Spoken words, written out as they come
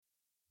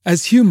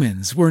As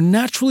humans, we're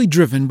naturally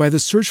driven by the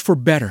search for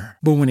better.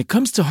 But when it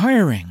comes to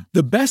hiring,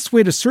 the best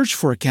way to search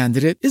for a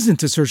candidate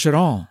isn't to search at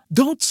all.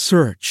 Don't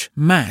search,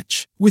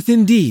 match with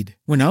Indeed.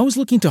 When I was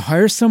looking to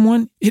hire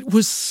someone, it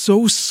was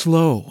so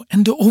slow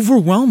and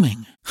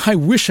overwhelming. I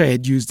wish I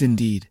had used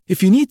Indeed.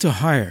 If you need to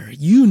hire,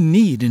 you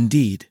need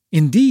Indeed.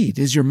 Indeed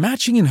is your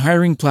matching and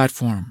hiring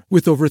platform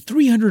with over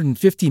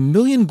 350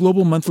 million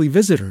global monthly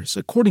visitors,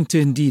 according to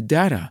Indeed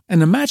data,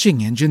 and a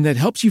matching engine that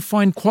helps you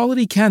find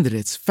quality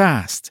candidates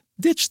fast.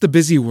 Ditch the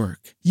busy work.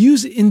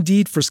 Use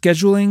Indeed for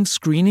scheduling,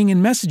 screening,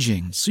 and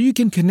messaging so you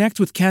can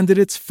connect with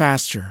candidates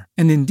faster.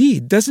 And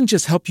Indeed doesn't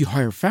just help you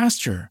hire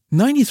faster.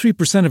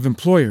 93% of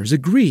employers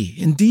agree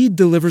Indeed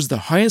delivers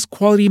the highest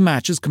quality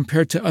matches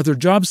compared to other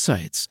job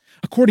sites,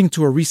 according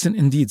to a recent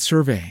Indeed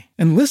survey.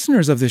 And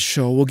listeners of this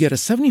show will get a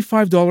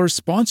 $75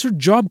 sponsored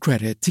job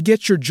credit to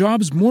get your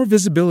jobs more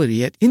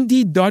visibility at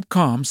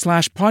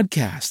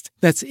Indeed.com/podcast.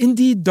 That's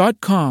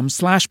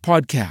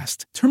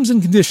Indeed.com/podcast. Terms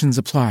and conditions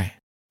apply.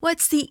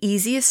 What's the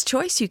easiest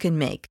choice you can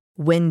make?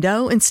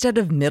 Window instead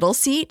of middle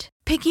seat?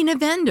 Picking a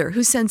vendor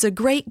who sends a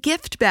great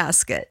gift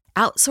basket?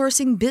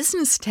 Outsourcing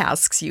business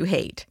tasks you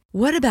hate?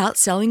 What about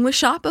selling with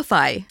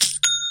Shopify?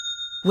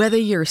 Whether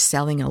you're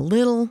selling a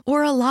little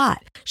or a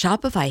lot,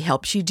 Shopify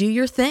helps you do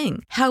your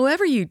thing,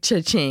 however you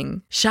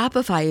cha-ching.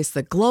 Shopify is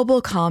the global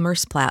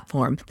commerce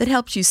platform that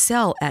helps you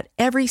sell at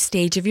every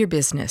stage of your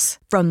business.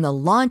 From the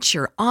launch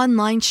your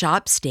online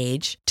shop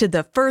stage to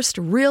the first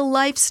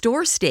real-life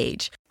store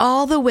stage,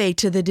 all the way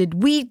to the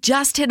did we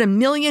just hit a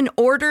million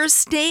orders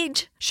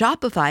stage.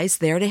 Shopify's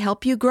there to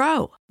help you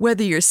grow.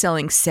 Whether you're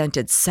selling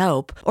scented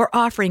soap or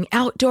offering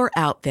outdoor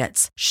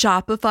outfits,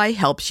 Shopify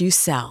helps you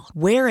sell.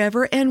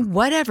 Wherever and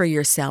whatever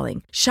you're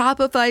selling,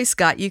 Shopify's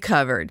got you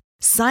covered.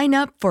 Sign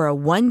up for a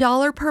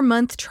 $1 per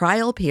month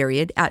trial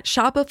period at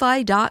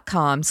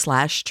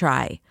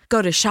shopify.com/try.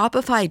 Go to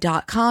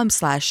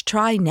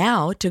shopify.com/try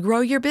now to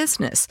grow your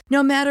business,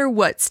 no matter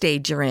what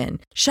stage you're in.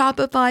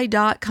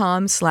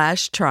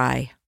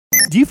 Shopify.com/try.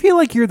 Do you feel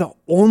like you're the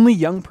only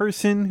young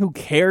person who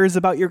cares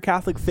about your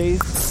Catholic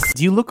faith?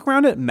 Do you look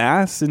around at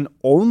Mass and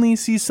only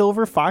see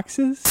silver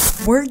foxes?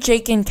 We're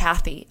Jake and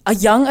Kathy, a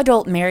young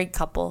adult married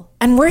couple,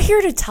 and we're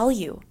here to tell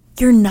you,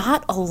 you're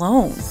not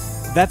alone.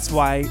 That's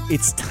why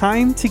it's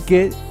time to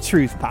get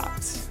Truth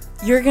Popped.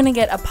 You're going to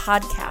get a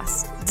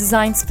podcast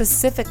designed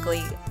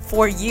specifically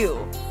for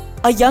you,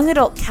 a young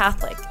adult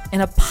Catholic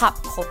in a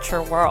pop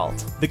culture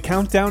world. The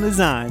countdown is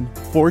on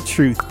for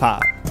Truth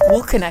Pop.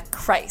 We'll connect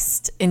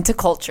Christ into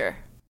culture.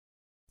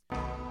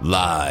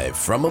 Live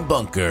from a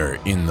bunker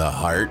in the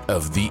heart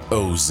of the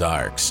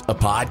Ozarks, a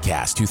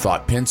podcast who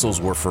thought pencils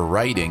were for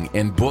writing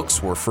and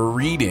books were for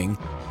reading,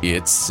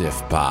 it's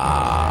Sif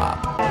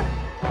Pop.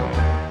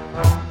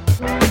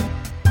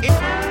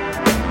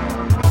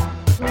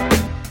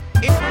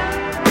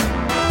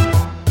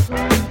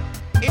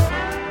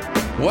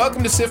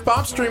 Welcome to Sif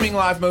Pop, streaming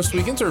live most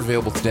weekends, or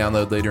available to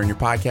download later in your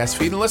podcast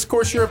feed. Unless, of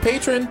course, you're a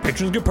patron.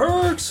 Patrons get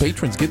perks.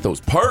 Patrons get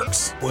those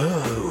perks.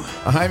 Whoa.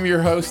 I'm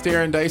your host,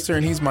 Aaron Dicer,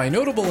 and he's my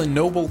notable and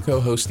noble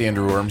co-host,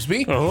 Andrew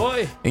Ormsby.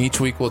 Ahoy. And each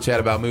week we'll chat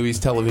about movies,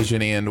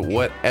 television, and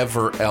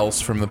whatever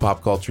else from the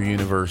pop culture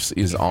universe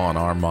is on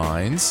our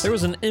minds. There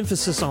was an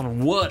emphasis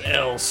on what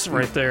else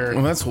right there.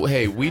 Well,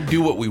 hey, we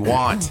do what we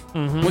want.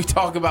 Mm-hmm. We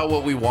talk about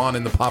what we want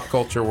in the pop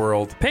culture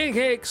world.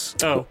 Pancakes.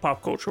 Oh,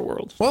 pop culture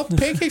world. Well,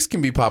 pancakes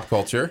can be pop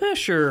culture. Yeah,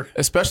 sure.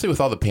 Especially with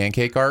all the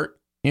pancake art,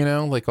 you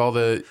know, like all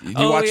the...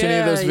 Do you watch any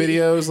of those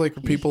videos, like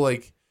where people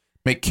like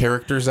make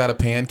characters out of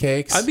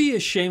pancakes? I'd be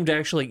ashamed to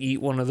actually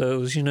eat one of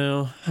those, you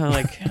know,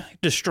 like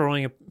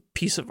destroying a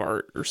piece of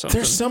art or something.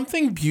 There's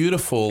something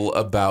beautiful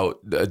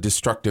about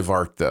destructive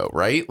art, though,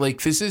 right?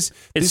 Like it's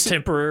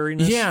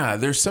temporariness. Yeah,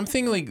 there's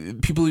something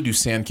like people who do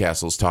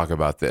sandcastles talk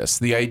about this.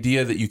 The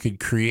idea that you could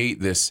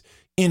create this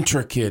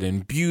intricate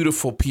and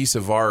beautiful piece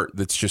of art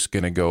that's just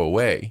going to go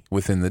away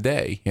within the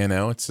day. You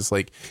know, it's just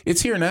like,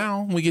 it's here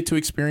now. We get to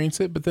experience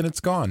it, but then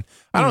it's gone.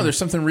 I don't know. There's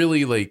something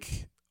really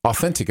like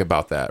authentic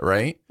about that,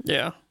 right?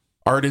 Yeah.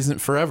 Art isn't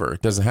forever.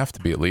 It doesn't have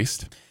to be, at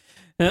least.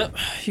 Yep.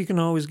 You can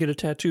always get a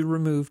tattoo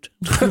removed.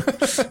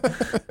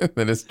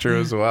 That is true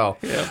as well.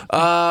 Yeah.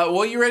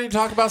 Well, you ready to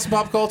talk about some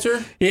pop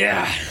culture?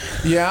 Yeah.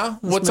 Yeah?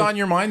 What's on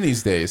your mind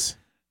these days?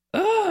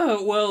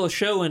 Well, a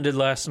show ended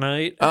last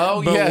night.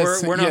 Oh, but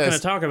yes. We're not going to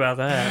talk about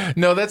that.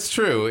 No, that's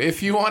true.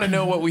 If you want to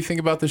know what we think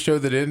about the show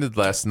that ended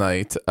last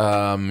night,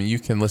 you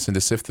can listen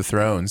to Sift the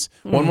Thrones.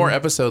 One more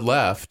episode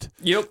left.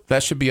 Yep.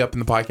 That should be up in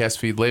the podcast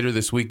feed later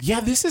this week. Yeah,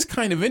 this is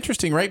kind of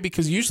interesting, right?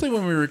 Because usually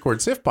when we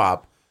record Sift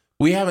Pop,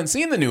 we haven't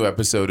seen the new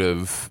episode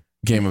of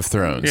Game of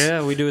Thrones.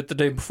 Yeah, we do it the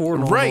day before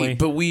normally.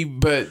 Right,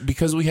 but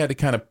because we had to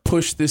kind of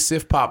push this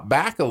Sift Pop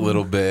back a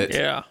little bit,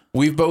 yeah,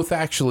 we've both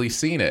actually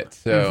seen it.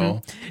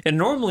 So, and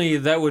normally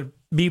that would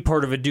be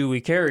part of a Do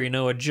We Care, you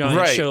know, a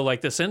giant show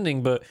like this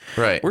ending, but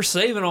we're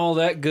saving all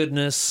that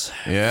goodness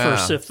for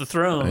Sift the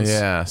Thrones.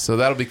 Yeah, so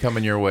that'll be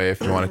coming your way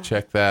if you want to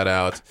check that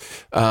out.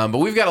 But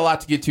we've got a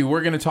lot to get to.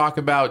 We're going to talk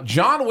about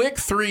John Wick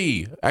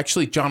 3.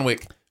 Actually, John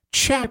Wick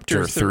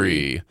Chapter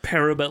 3.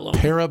 Parabellum.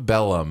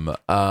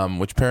 Parabellum,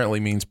 which apparently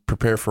means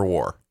prepare for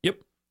war. Yep.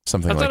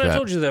 Something like that. I thought I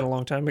told you that a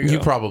long time ago. You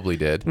probably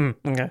did.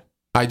 Okay.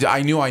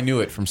 I knew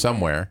it from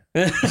somewhere.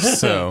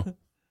 So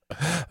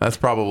that's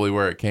probably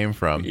where it came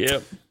from.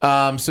 Yep.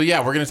 So yeah,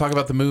 we're going to talk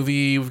about the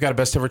movie. We've got a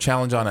best ever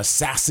challenge on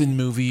assassin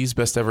movies,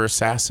 best ever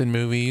assassin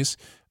movies.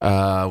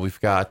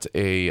 We've got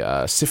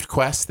a Sift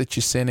quest that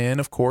you sent in,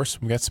 of course.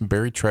 We've got some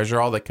buried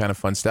treasure, all that kind of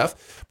fun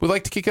stuff. We'd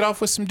like to kick it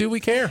off with some Do We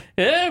Care?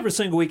 Every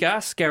single week, I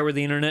scour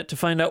the internet to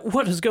find out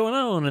what is going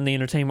on in the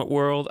entertainment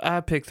world.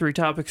 I pick 3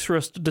 topics for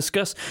us to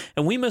discuss,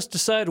 and we must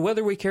decide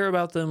whether we care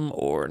about them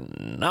or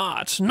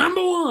not.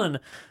 Number 1,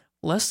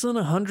 less than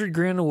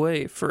 $100,000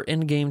 away for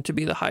Endgame to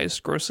be the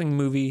highest grossing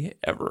movie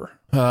ever.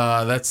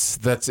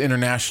 That's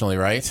internationally,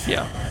 right?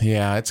 Yeah.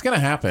 Yeah, it's going to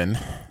happen.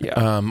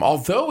 Yeah.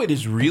 Although it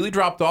has really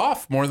dropped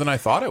off more than I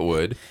thought it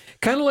would.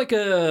 Kind of like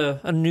a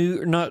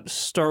new, not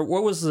Star,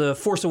 what was the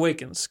Force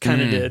Awakens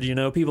kind of did, you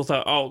know? People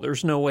thought, oh,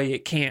 there's no way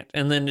it can't.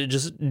 And then it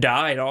just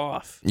died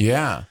off.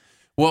 Yeah.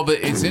 Well, but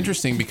it's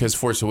interesting because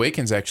Force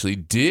Awakens actually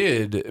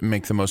did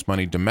make the most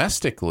money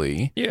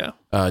domestically. Yeah.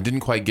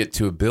 Didn't quite get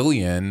to $1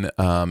 billion.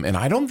 And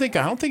I don't think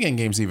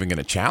Endgame's even going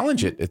to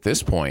challenge it at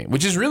this point,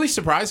 which is really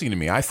surprising to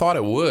me. I thought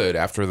it would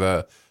after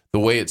the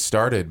way it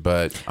started,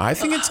 but I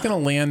think it's going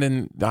to land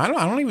in, I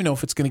don't even know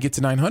if it's going to get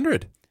to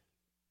 900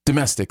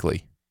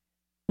 domestically.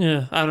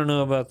 Yeah, I don't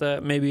know about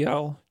that. Maybe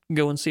I'll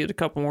go and see it a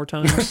couple more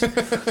times.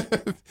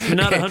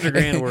 Not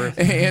 $100,000 worth.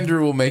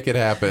 Andrew will make it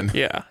happen.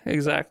 Yeah,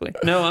 exactly.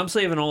 No, I'm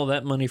saving all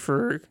that money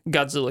for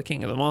Godzilla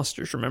King of the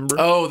Monsters, remember?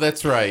 Oh,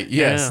 that's right.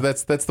 Yes, yeah.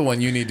 That's the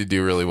one you need to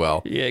do really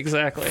well. Yeah,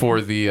 exactly.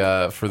 For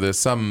the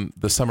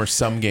Summer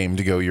Sum game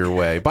to go your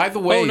way. By the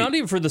way, not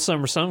even for the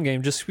Summer Sum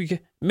game, just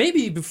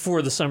maybe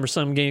before the Summer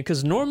Sum game,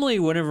 because normally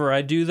whenever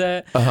I do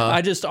that,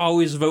 I just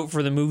always vote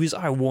for the movies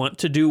I want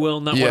to do well,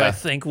 not what I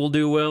think will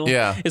do well.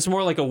 Yeah. It's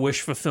more like a wish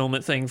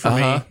fulfillment thing for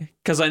me,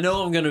 because I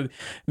know I'm going to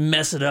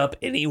mess it up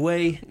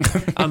anyway.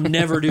 I'm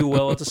never do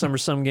well at the Summer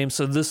Sum game,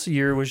 so this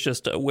year was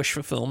just a wish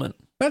fulfillment.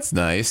 That's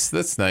nice.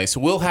 That's nice.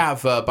 We'll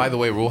have, by the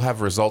way, we'll have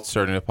results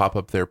starting to pop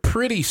up there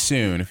pretty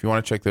soon. If you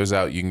want to check those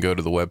out, you can go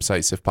to the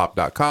website,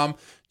 siftpop.com.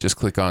 Just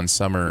click on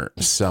Summer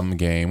Sum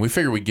Game. We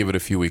figure we'd give it a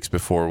few weeks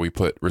before we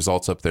put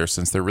results up there,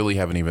 since there really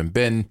haven't even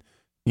been,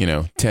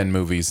 10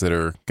 movies that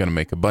are going to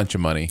make a bunch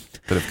of money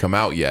that have come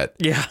out yet.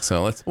 Yeah.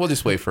 So we'll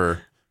just wait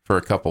for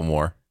a couple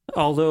more.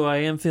 Although I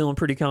am feeling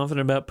pretty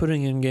confident about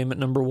putting Endgame at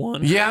number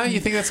 1. Yeah, you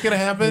think that's going to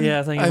happen?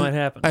 Yeah, I think it might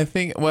happen. I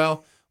think,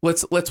 well,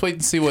 let's wait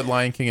and see what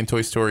Lion King and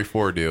Toy Story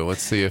 4 do.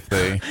 Let's see if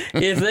they...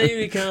 if they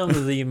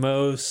become the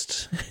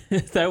most...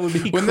 that would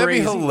be Wouldn't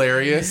crazy. That be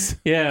hilarious?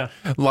 Yeah.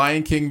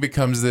 Lion King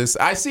becomes this...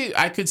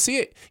 I could see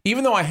it.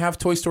 Even though I have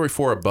Toy Story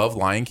 4 above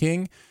Lion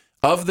King,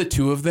 of the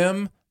two of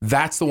them,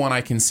 that's the one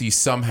I can see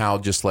somehow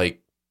just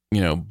like,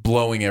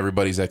 blowing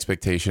everybody's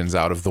expectations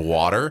out of the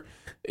water.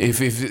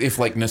 If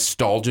like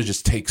nostalgia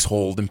just takes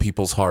hold in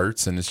people's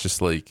hearts and it's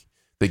just like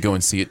they go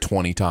and see it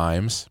 20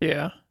 times.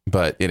 Yeah.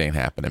 But it ain't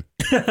happening.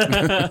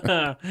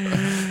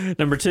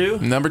 Number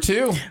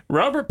 2.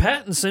 Robert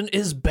Pattinson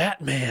is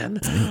Batman.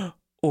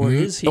 Or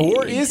is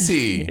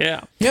he?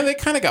 Yeah. Yeah, they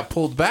kind of got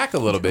pulled back a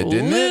little bit,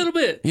 didn't it? A little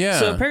bit. Yeah.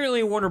 So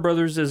apparently Warner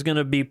Brothers is going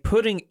to be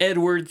putting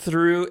Edward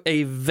through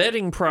a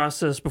vetting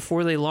process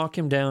before they lock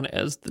him down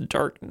as the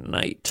Dark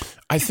Knight.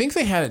 I think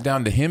they had it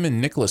down to him and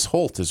Nicholas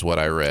Hoult is what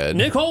I read.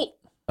 Nick Hoult.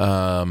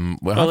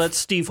 That's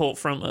Steve Holt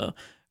from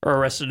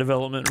Arrested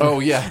Development. Oh,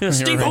 yeah.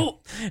 Steve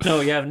Holt. No,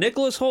 you have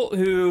Nicholas Hoult,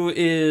 who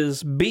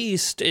is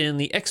Beast in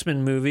the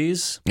X-Men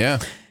movies. Yeah.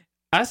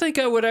 I think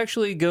I would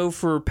actually go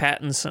for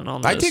Pattinson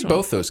on this. I dig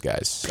both those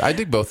guys.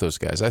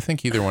 I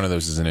think either one of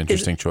those is an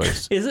interesting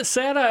choice. Is it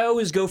sad I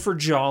always go for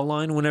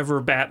jawline whenever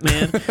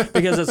Batman?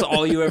 Because that's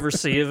all you ever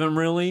see of him,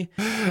 really?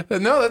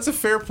 No, that's a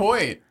fair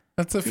point.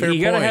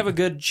 You got to have a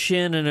good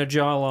chin and a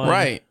jawline.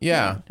 Right,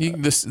 yeah.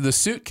 The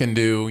suit can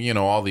do,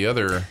 all the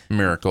other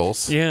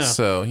miracles. Yeah.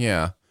 So,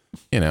 yeah,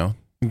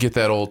 get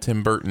that old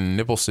Tim Burton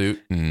nipple suit.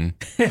 And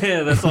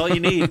yeah, that's all you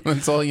need.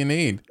 That's all you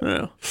need.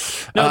 No,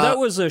 that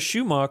was a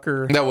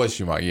Schumacher. That was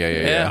Schumacher.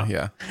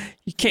 Yeah.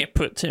 You can't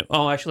put Tim.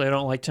 Oh, actually, I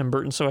don't like Tim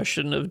Burton, so I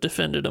shouldn't have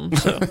defended him.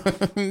 So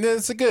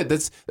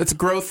that's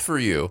growth for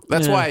you.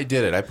 That's why I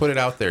did it. I put it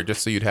out there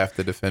just so you'd have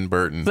to defend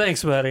Burton.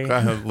 Thanks, buddy.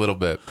 A little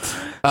bit.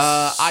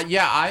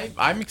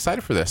 I'm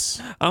excited for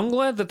this. I'm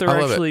glad that they're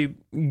actually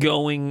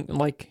going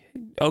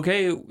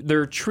okay,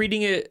 they're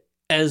treating it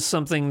as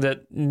something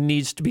that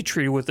needs to be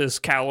treated with this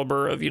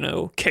caliber of,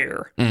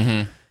 care.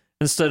 Mm-hmm.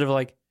 Instead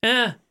of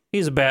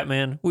he's a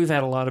Batman. We've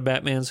had a lot of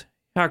Batmans.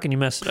 How can you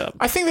mess it up?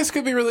 I think this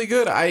could be really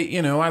good. I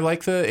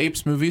like the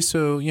Apes movies,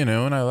 so,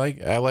 and I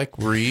like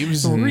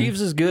Reeves. Reeves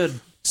is good.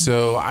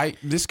 So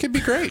this could be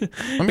great.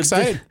 I'm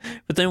excited.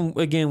 But then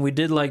again, we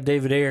did like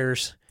David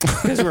Ayers.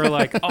 because we're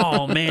like,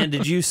 oh man,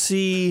 did you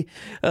see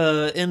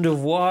End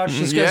of Watch?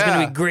 This guy's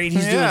gonna be great.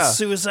 He's doing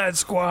Suicide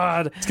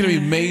Squad. It's gonna be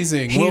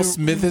amazing. Will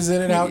Smith is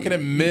in it. How can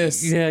it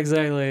miss? Yeah,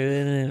 exactly.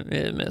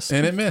 It missed.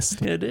 And it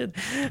missed. It did.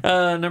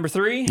 Number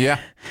 3. Yeah.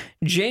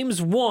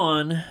 James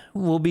Wan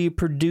will be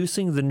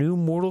producing the new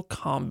Mortal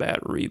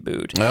Kombat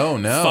reboot. Oh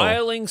no.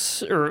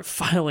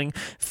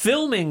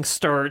 Filming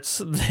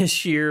starts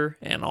this year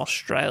in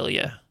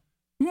Australia.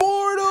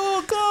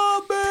 Mortal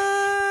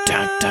Kombat.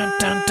 Dun, dun,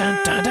 dun,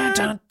 dun, dun, dun,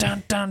 dun,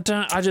 dun, dun,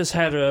 dun. I just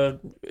had a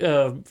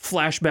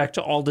flashback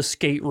to all the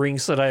skate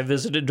rinks that I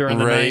visited during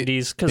the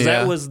 90s, because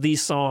that was the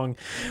song.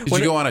 Did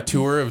you go on a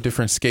tour of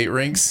different skate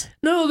rinks?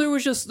 No, there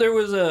was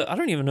I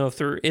don't even know if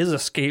there is a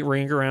skate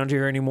rink around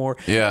here anymore.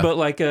 Yeah. But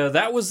like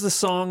that was the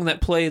song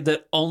that played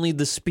that only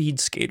the speed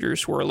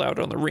skaters were allowed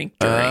on the rink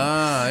during.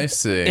 Ah, I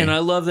see. And I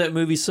love that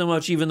movie so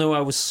much, even though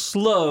I was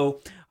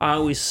slow. I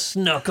always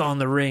snuck on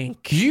the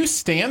rink. You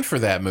stand for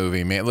that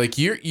movie, man. Like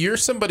you're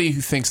somebody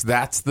who thinks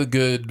that's the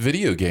good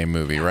video game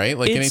movie, right?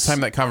 Like anytime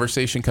that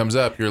conversation comes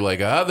up, you're like,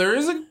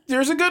 there's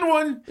a good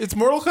one. It's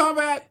Mortal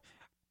Kombat.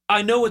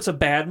 I know it's a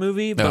bad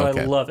movie, but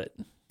I love it.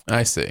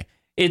 I see.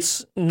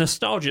 It's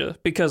nostalgia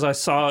because I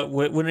saw it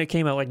when it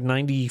came out, like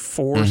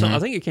 94 or something. I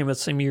think it came out the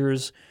same year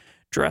as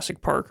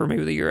Jurassic Park, or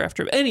maybe the year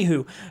after.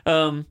 Anywho,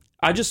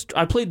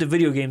 I played the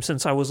video game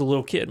since I was a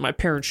little kid. My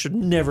parents should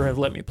never have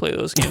let me play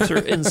those games. They're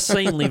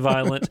insanely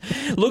violent.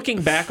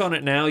 Looking back on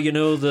it now,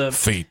 the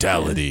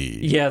fatality.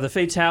 Yeah, the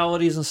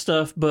fatalities and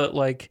stuff, but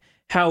like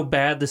how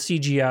bad the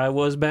CGI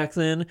was back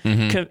then.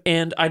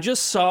 And I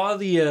just saw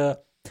the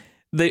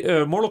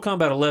Mortal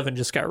Kombat 11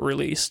 just got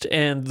released,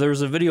 and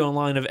there's a video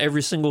online of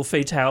every single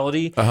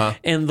fatality,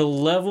 and the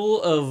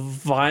level of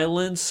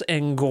violence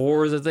and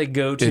gore that they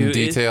go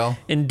to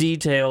in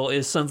detail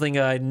is something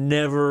I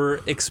never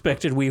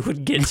expected we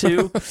would get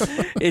to.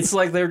 It's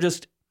like they're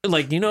just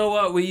like, you know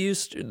what,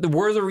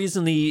 we're the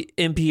reason the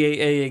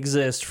MPAA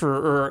exists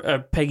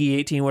or Peggy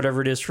 18,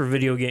 whatever it is, for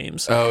video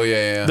games. Oh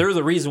yeah. They're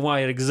the reason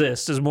why it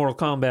exists, is Mortal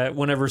Kombat.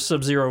 Whenever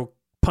Sub-Zero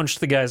punched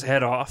the guy's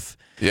head off.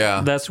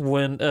 Yeah. That's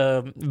when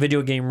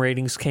video game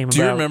ratings came about.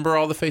 Do you remember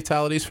all the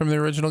fatalities from the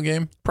original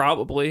game?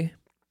 Probably.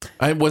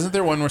 Wasn't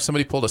there one where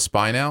somebody pulled a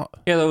spine out?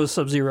 Yeah, that was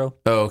Sub-Zero.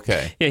 Oh,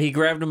 okay. Yeah, he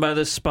grabbed him by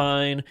the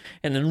spine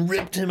and then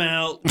ripped him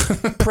out,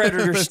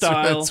 Predator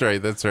style.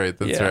 That's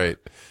right.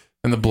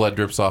 And the blood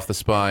drips off the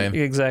spine.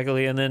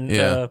 Exactly. And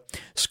then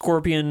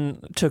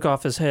Scorpion took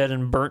off his head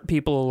and burnt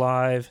people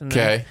alive.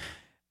 Okay.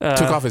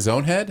 Took off his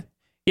own head?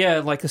 Yeah,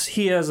 like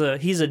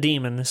he's a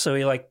demon, so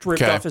he like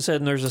ripped off his head,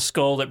 and there's a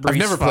skull that breathes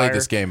fire. I've never played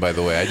this game, by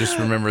the way. I just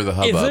remember the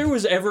hubbub. If there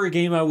was ever a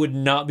game I would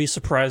not be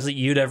surprised that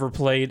you'd ever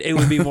played, it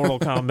would be Mortal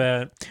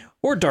Kombat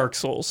or Dark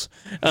Souls.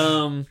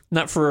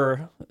 Not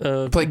for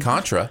play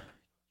Contra.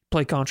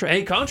 Play Contra.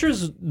 Hey,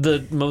 Contra's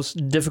the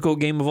most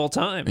difficult game of all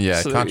time. Yeah,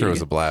 so Contra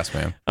was a blast,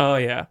 man. Oh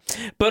yeah,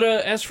 but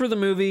as for the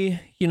movie,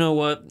 you know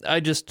what?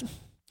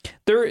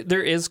 There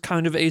is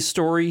kind of a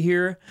story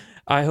here.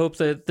 I hope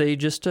that they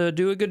just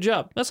do a good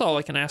job. That's all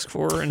I can ask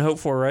for and hope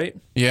for, right?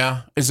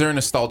 Yeah. Is there a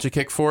nostalgia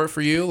kick for it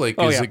for you?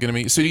 Like, is it going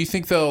to be... So do you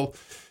think they'll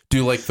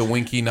do like the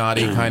winky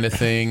naughty kind of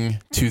thing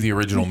to the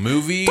original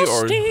movie?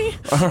 Or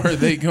are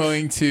they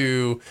going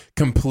to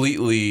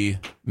completely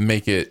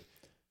make it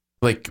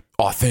like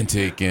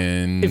authentic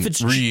and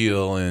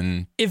real?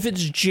 And if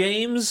it's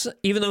James,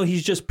 even though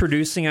he's just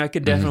producing, I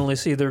could definitely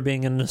see there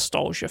being a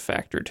nostalgia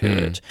factor to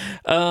it.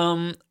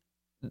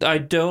 I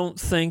don't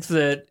think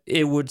that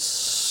it would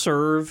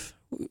serve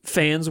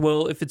fans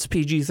well if it's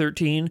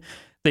PG-13.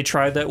 They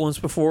tried that once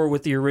before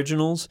with the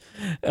originals.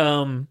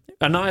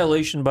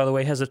 Annihilation, by the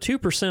way, has a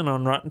 2%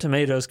 on Rotten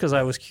Tomatoes because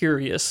I was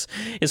curious.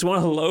 It's one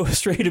of the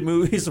lowest rated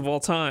movies of all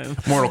time.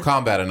 Mortal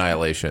Kombat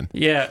Annihilation.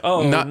 Yeah.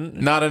 Oh,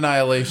 not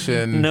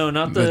Annihilation. No,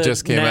 not the that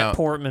just came Nat out.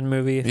 Portman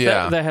movie.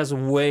 Yeah. That has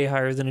way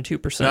higher than a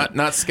 2%.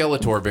 Not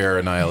Skeletor Bear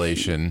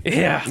Annihilation.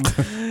 Yeah.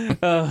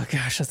 Oh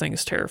gosh, that thing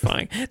is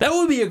terrifying. That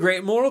would be a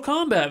great Mortal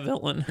Kombat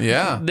villain.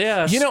 Yeah.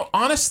 Yeah. You know,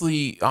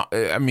 honestly,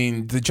 I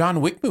mean, the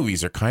John Wick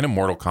movies are kind of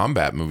Mortal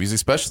Kombat movies,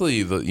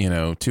 especially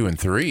the 2 and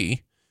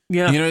 3.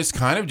 Yeah. It's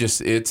kind of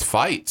just, it's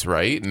fights,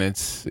 right? And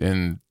it's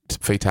in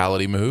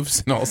fatality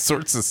moves and all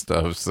sorts of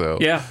stuff. So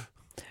yeah,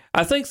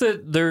 I think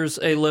that there's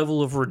a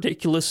level of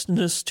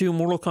ridiculousness to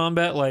Mortal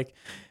Kombat, like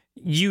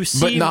you see,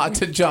 but not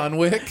to John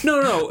Wick.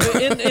 No.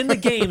 In the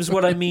games,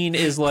 what I mean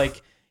is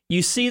like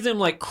you see them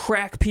like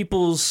crack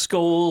people's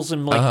skulls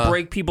and like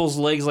break people's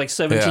legs like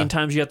 17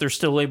 times, yet they're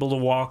still able to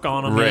walk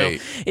on them.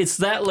 Right. It's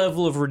that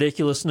level of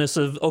ridiculousness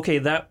of, okay,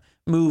 that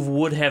move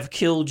would have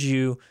killed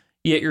you,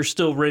 yet you're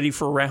still ready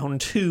for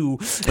round 2.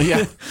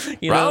 Yeah.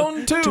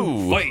 Round 2.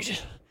 To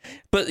fight.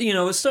 But,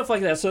 it's stuff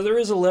like that. So there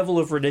is a level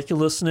of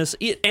ridiculousness.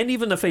 And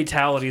even the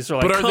fatalities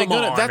are like, but are they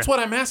on. That's what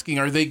I'm asking.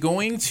 Are they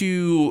going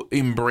to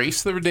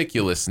embrace the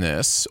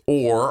ridiculousness,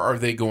 or are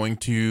they going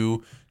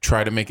to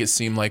try to make it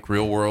seem like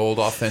real world,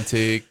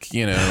 authentic,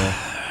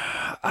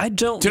 I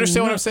don't. Do you understand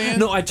know. what I'm saying?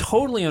 No, I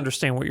totally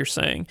understand what you're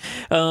saying.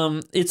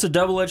 It's a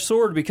double-edged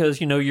sword because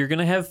you're going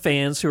to have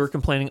fans who are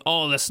complaining,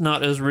 "Oh, that's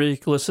not as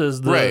ridiculous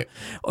as the," Right.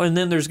 And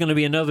then there's going to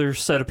be another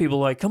set of people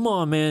like, "Come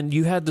on, man,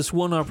 you had this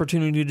one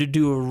opportunity to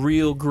do a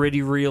real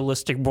gritty,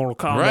 realistic Mortal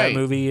Kombat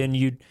movie, and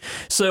you."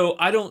 So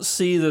I don't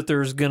see that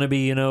there's going to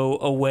be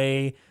a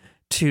way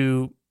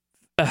to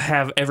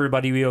have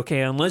everybody be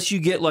okay unless you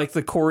get like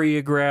the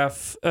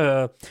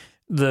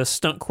the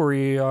stunt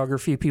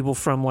choreography people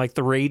from like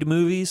the Raid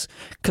movies,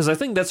 because I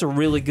think that's a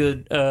really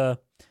good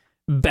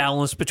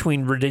balance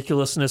between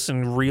ridiculousness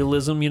and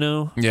realism.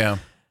 Yeah.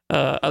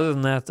 Other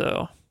than that,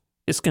 though,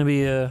 it's gonna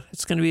be an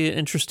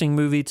interesting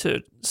movie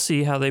to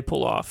see how they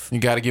pull off. You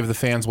got to give the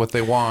fans what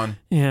they want.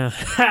 Yeah,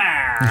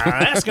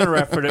 that's gonna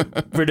wrap for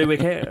the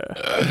week here.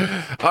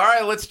 All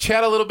right, let's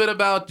chat a little bit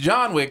about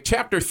John Wick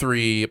Chapter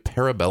 3: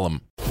 Parabellum.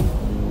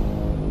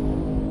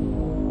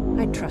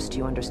 I trust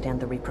you understand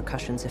the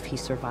repercussions if he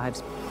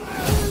survives.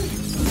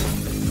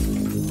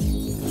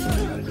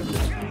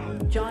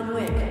 John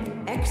Wick,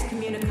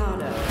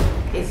 excommunicado,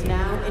 is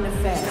now in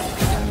effect.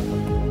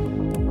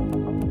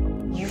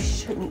 You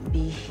shouldn't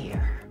be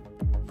here.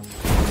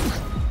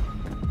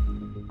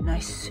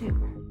 Nice suit.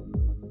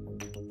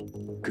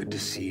 Good to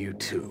see you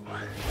too.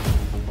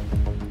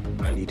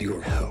 I need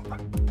your help.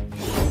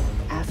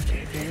 After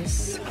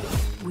this,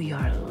 we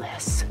are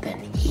less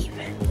than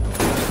even.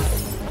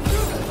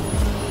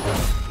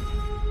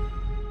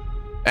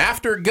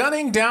 After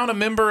gunning down a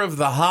member of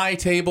the High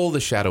Table, the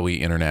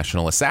shadowy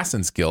International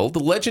Assassins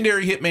Guild,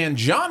 legendary hitman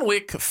John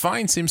Wick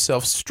finds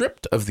himself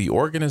stripped of the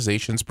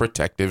organization's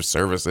protective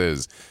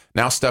services.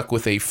 Now stuck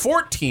with a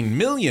 $14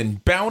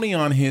 million bounty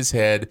on his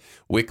head,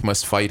 Wick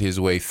must fight his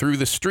way through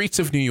the streets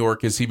of New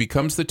York as he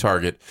becomes the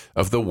target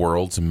of the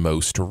world's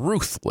most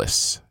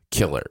ruthless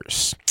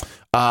killers.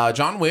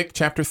 John Wick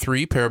Chapter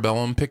 3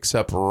 Parabellum picks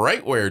up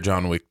right where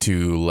John Wick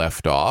 2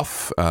 left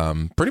off.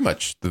 Pretty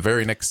much the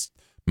very next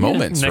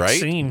moments, next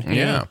right? Scene,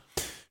 yeah.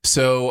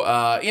 So,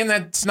 and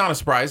that's not a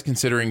surprise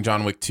considering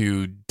John Wick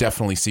 2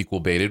 definitely sequel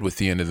baited with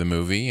the end of the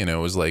movie. It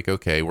was like,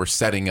 okay, we're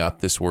setting up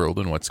this world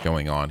and what's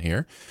going on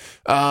here.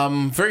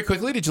 Very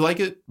quickly, did you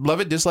like it, love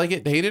it, dislike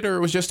it, hate it, or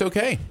it was just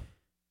okay?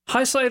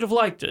 High side of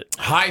liked it.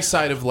 High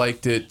side of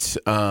liked it.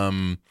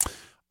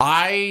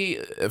 I,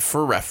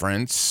 for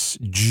reference,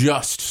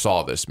 just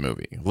saw this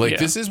movie.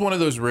 This is one of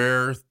those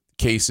rare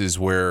cases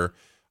where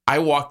I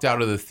walked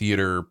out of the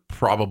theater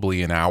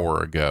probably an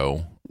hour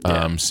ago.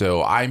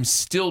 So I'm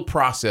still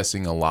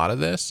processing a lot of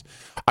this.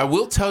 I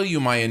will tell you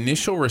my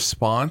initial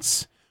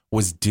response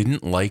was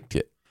didn't like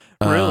it.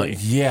 Really?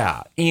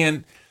 Yeah.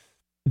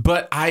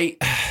 But I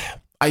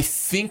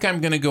think I'm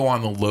going to go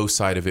on the low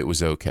side of it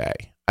was okay.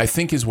 I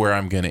think is where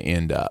I'm going to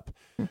end up.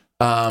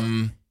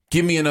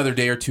 Give me another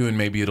day or two and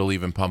maybe it'll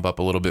even pump up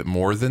a little bit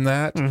more than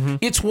that. Mm-hmm.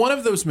 It's one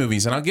of those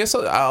movies, and I guess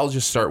I'll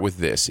just start with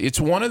this. It's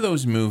one of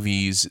those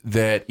movies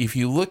that if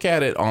you look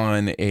at it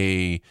on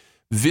a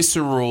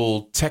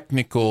visceral,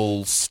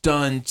 technical,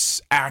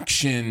 stunts,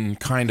 action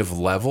kind of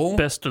level,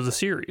 best of the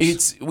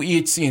series.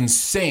 It's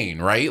insane,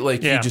 right?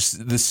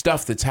 The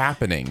stuff that's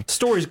happening.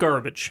 Story's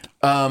garbage.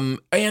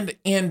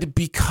 And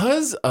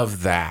because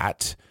of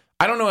that,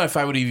 I don't know if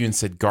I would have even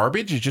said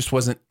garbage. It just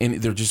wasn't.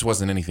 There just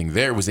wasn't anything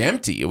there. It was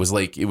empty. It was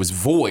like it was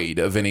void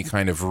of any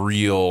kind of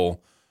real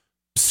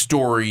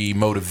story,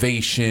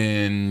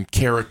 motivation,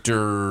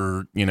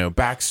 character,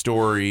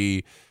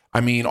 backstory.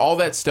 I mean, all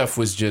that stuff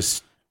was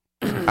just,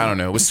 I don't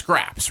know. It was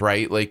scraps,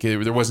 right?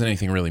 There wasn't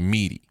anything really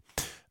meaty.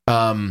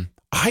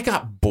 I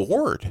got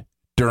bored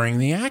during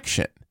the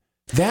action.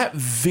 That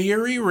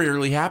very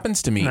rarely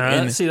happens to me.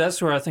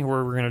 That's where I think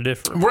we're going to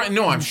differ. Right?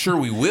 No, I'm sure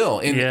we will.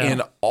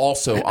 And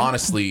also,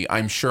 honestly,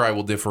 I'm sure I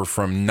will differ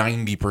from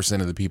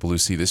 90% of the people who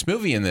see this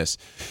movie in this.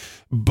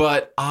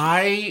 But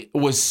I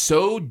was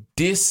so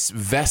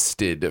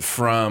disvested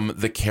from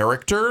the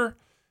character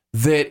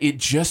that it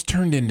just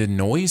turned into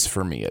noise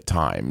for me at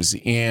times.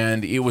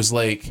 And it was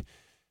like,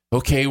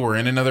 okay, we're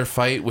in another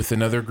fight with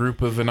another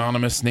group of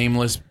anonymous,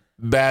 nameless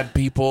bad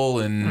people,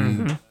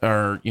 and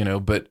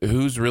but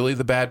who's really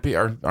the bad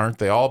people? Aren't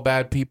they all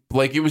bad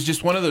people? It was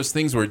just one of those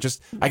things where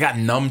I got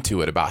numb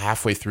to it about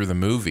halfway through the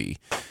movie,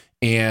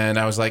 and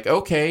I was like,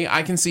 okay,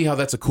 I can see how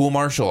that's a cool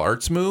martial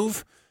arts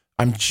move.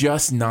 I'm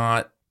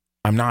not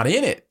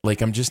in it.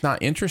 I'm just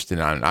not interested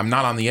in it. I'm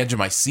not on the edge of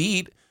my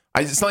seat.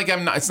 It's not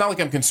like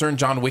I'm concerned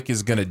John Wick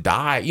is gonna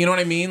die. You know what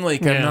I mean?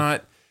 I'm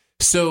not.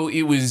 So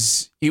it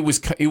was a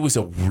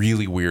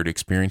really weird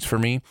experience for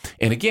me.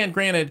 And again,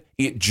 granted,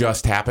 it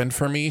just happened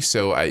for me,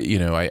 so I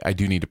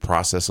do need to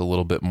process a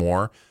little bit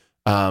more.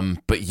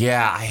 But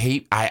yeah, I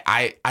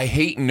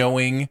hate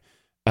knowing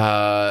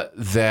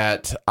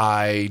that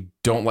I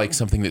don't like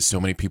something that so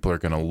many people are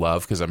going to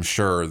love, because I'm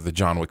sure the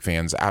John Wick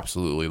fans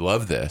absolutely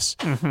love this.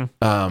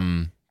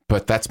 Mm-hmm.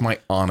 But that's my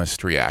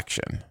honest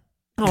reaction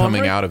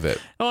coming out of it.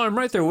 Oh, I'm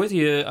right there with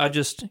you. I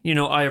just,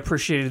 I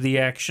appreciated the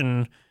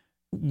action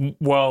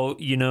well,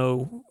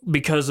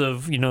 because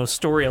of,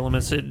 story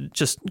elements, it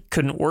just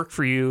couldn't work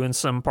for you in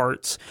some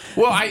parts.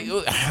 Well,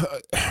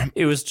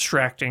 it was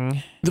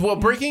distracting. Well,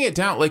 breaking it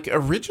down, like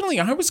originally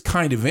I was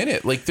kind of in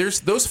it. Like there's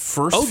those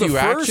first few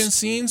action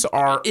scenes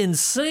are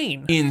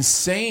insane.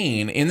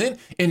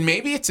 And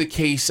maybe it's a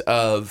case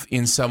of,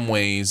 in some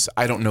ways,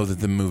 I don't know that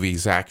the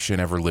movie's action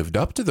ever lived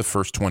up to the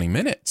first 20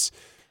 minutes.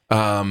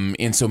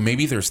 And so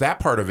maybe there's that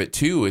part of it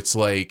too. It's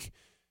like,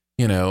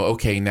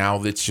 okay,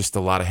 now it's just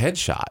a lot of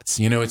headshots.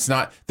 It's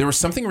not, there was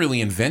something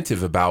really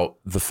inventive about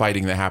the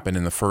fighting that happened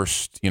in the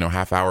first,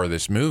 half hour of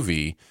this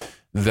movie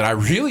that I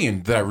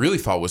really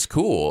thought was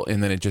cool.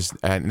 And then it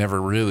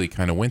never really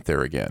kind of went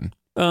there again.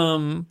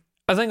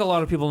 I think a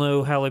lot of people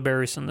know Halle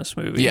Berry's in this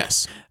movie.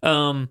 Yes.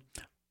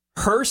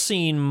 Her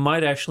scene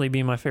might actually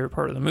be my favorite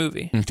part of the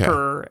movie. Okay.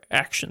 Her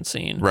action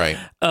scene. Right.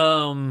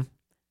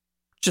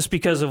 Just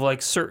because of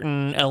like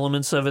certain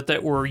elements of it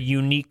that were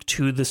unique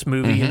to this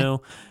movie,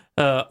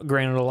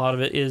 granted, a lot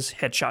of it is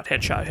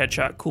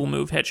headshot, cool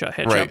move,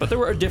 headshot. Right. But there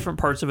were different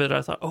parts of it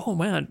I thought, oh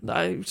man,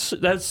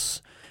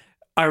 that's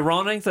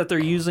ironic that they're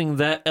using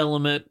that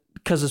element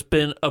because it's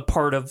been a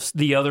part of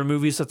the other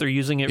movies that they're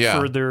using it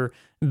for their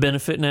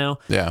benefit now.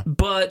 Yeah.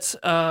 But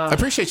I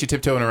appreciate you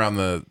tiptoeing around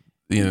the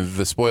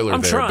spoiler.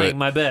 I'm trying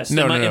my best.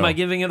 Am I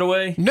giving it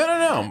away?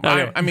 No.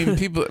 Okay. I mean,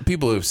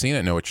 people who've seen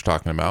it know what you're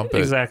talking about.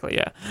 But. Exactly,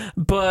 yeah.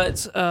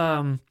 But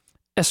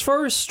as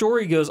far as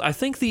story goes, I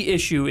think the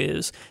issue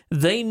is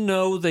they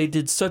know they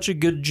did such a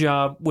good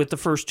job with the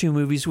first two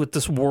movies with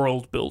this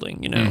world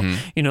building,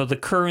 the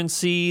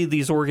currency,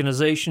 these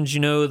organizations,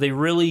 they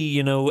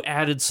really,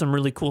 added some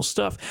really cool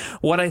stuff.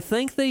 What I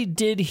think they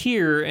did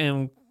here,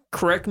 and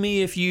correct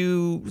me if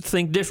you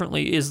think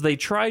differently, is they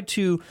tried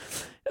to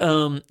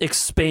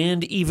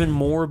expand even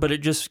more, but it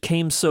just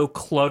came so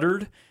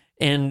cluttered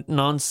and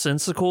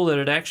nonsensical that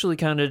it actually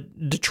kind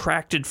of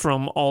detracted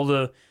from all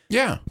the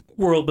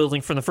world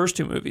building from the first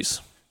two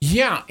movies.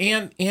 Yeah,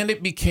 and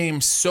it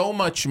became so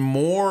much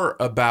more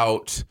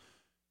about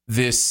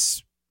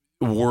this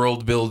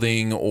world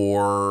building,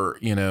 or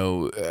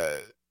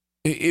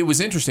it was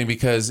interesting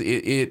because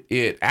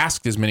it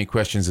asked as many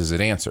questions as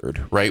it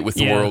answered, right? With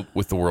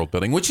the world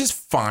building, which is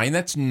fine.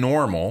 That's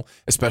normal,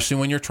 especially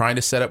when you're trying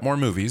to set up more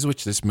movies,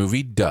 which this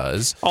movie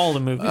does. All the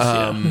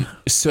movies,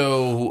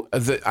 So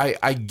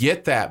I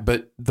get that,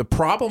 but the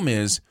problem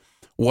is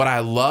what I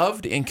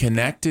loved and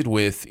connected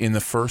with in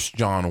the first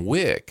John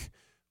Wick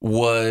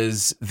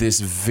was this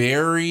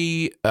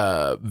very,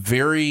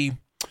 very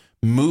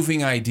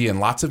moving idea, and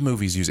lots of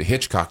movies use it.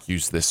 Hitchcock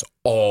used this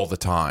all the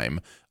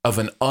time, of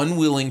an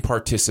unwilling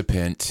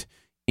participant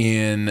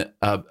in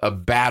a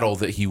battle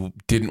that he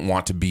didn't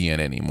want to be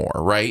in anymore,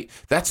 right?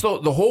 That's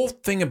the whole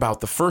thing about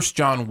the first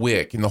John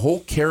Wick, and the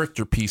whole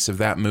character piece of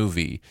that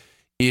movie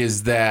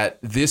is that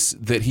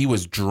he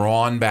was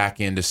drawn back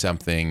into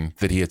something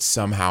that he had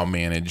somehow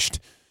managed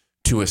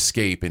to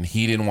escape, and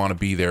he didn't want to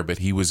be there, but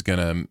he was going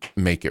to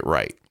make it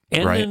right.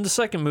 And right? in the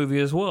second movie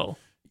as well.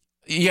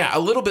 Yeah, a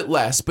little bit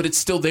less, but it's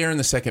still there in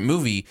the second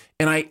movie.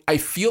 And I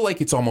feel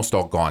like it's almost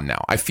all gone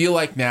now. I feel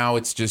like now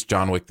it's just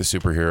John Wick, the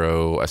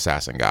superhero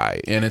assassin guy.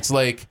 And it's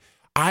like,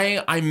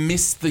 I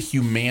miss the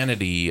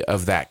humanity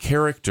of that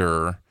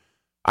character.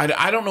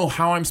 I don't know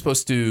how I'm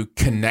supposed to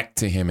connect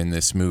to him in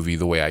this movie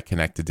the way I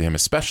connected to him,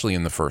 especially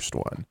in the first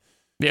one.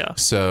 Yeah.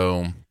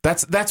 So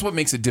that's what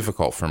makes it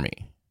difficult for me.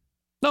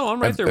 No,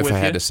 I'm right there with you. If I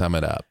had to sum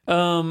it up.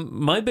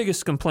 My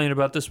biggest complaint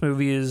about this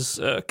movie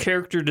is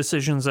character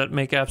decisions that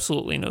make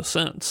absolutely no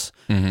sense.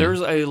 Mm-hmm.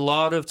 There's a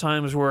lot of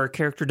times where a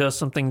character does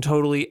something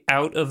totally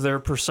out of their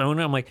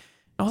persona. I'm like,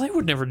 no, they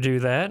would never do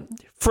that.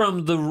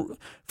 From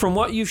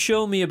what you've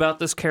shown me about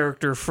this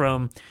character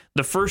from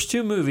the first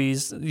two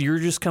movies, you're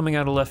just coming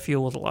out of left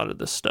field with a lot of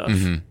this stuff.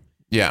 Mm-hmm.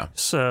 Yeah.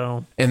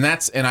 So, and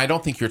I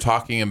don't think you're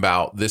talking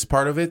about this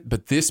part of it,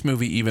 but this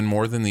movie, even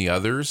more than the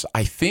others,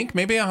 I think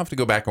maybe I'll have to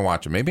go back and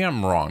watch it. Maybe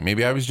I'm wrong.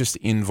 Maybe I was just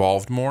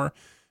involved more.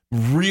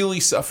 Really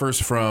suffers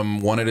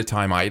from one at a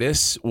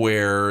time-itis,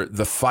 where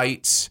the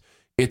fights,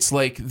 it's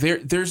like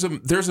there's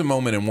a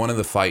moment in one of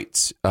the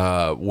fights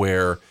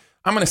where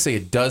I'm going to say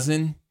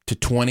 12 to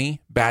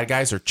 20 bad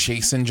guys are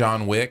chasing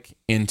John Wick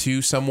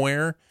into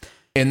somewhere.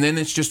 And then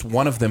it's just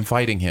one of them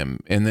fighting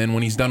him. And then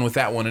when he's done with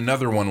that one,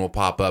 another one will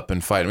pop up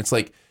and fight him. It's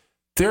like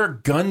there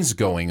are guns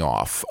going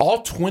off.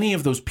 All 20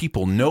 of those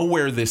people know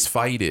where this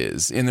fight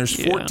is. And there's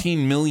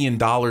 $14 million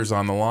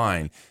on the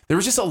line. There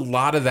was just a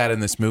lot of that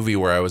in this movie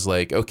where I was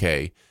like,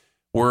 okay,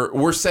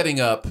 we're setting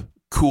up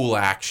cool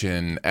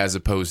action as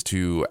opposed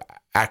to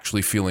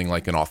actually feeling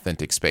like an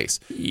authentic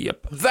space.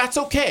 Yep. That's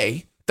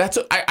okay.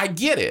 I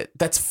get it.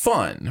 That's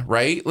fun,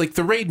 right? Like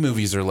the Raid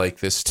movies are like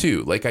this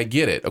too. Like I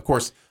get it. Of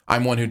course,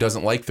 I'm one who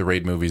doesn't like the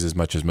Raid movies as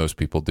much as most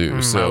people do.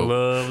 So I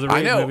love the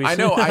Raid movies. I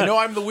know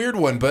I'm the weird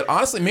one, but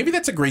honestly, maybe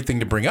that's a great thing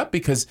to bring up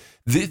because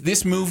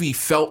this movie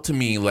felt to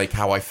me like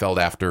how I felt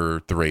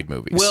after the Raid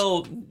movies.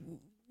 Well,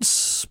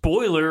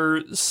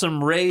 spoiler,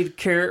 some Raid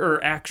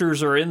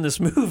actors are in this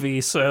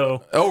movie,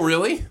 so. Oh,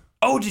 really?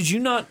 Oh, did you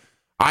not?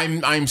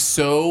 I'm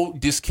so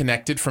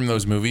disconnected from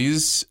those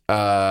movies.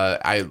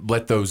 I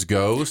let those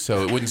go,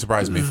 so it wouldn't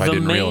surprise me if I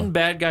didn't realize. The main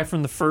bad guy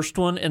from the first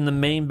one and the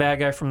main bad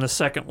guy from the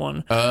second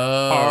one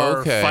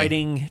are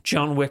fighting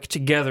John Wick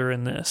together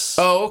in this.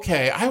 Oh,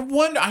 okay. I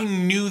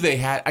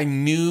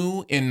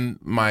knew in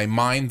my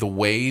mind the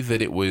way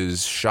that it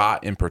was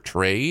shot and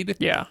portrayed.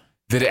 Yeah.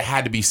 That it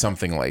had to be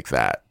something like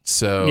that.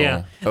 So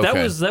yeah,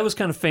 okay. that was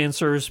kind of fan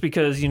service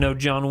because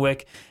John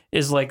Wick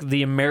is like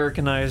the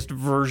Americanized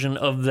version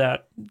of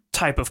that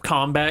type of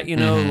combat.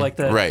 Like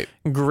that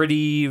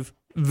gritty,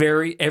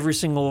 every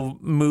single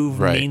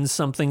move means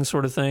something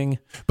sort of thing.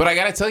 But I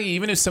got to tell you,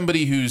 even as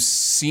somebody who's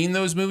seen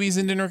those movies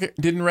and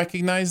didn't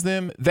recognize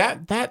them,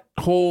 that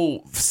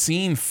whole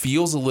scene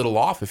feels a little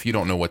off if you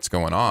don't know what's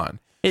going on.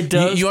 It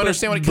does. You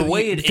understand what the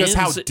way it because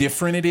ends, how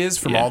different it is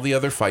from all the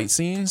other fight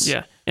scenes.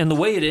 Yeah, and the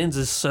way it ends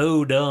is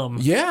so dumb.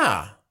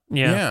 Yeah.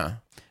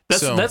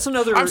 That's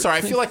another. I'm sorry.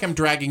 I feel like I'm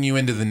dragging you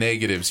into the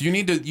negatives. You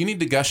need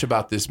to gush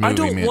about this movie. I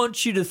don't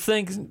want you to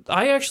think.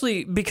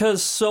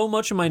 Because so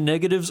much of my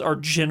negatives are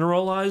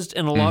generalized,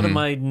 and a lot of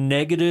my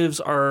negatives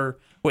are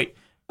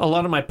a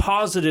lot of my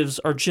positives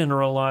are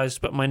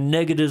generalized, but my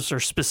negatives are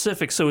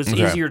specific. So it's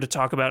easier to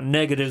talk about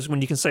negatives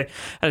when you can say,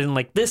 I didn't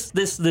like this, and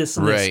this.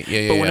 Right.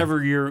 Yeah, but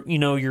whenever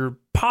your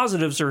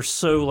positives are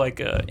so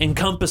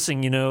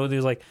encompassing,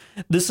 there's like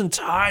this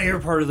entire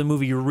part of the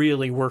movie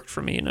really worked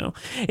for me.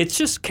 It's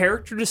just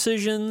character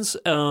decisions,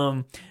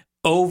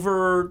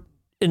 over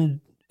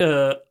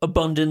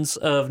abundance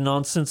of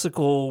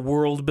nonsensical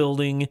world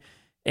building,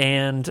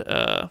 and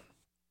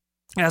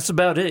that's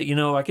about it.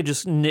 I could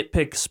just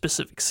nitpick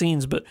specific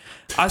scenes, but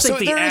I think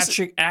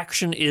the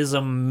action is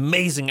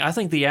amazing. I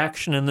think the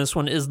action in this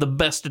one is the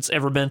best it's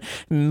ever been.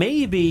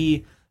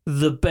 Maybe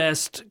the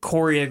best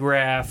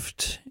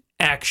choreographed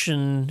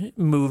action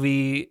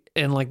movie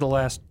in the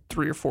last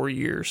 3 or 4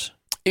 years.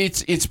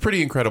 It's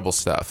pretty incredible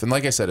stuff. And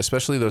like I said,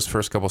 especially those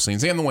first couple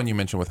scenes and the one you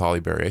mentioned with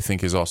Halle Berry, I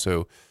think is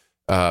also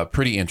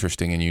pretty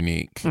interesting and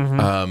unique.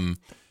 Mm-hmm.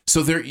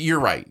 So you're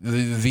right.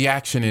 The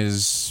action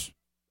is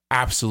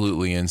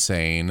absolutely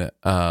insane,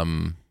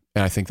 and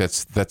I think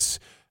that's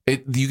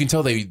it. You can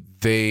tell they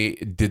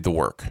did the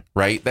work,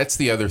 right? That's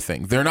the other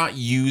thing. They're not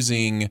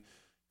using,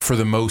 for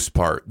the most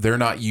part,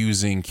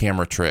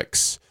 camera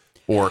tricks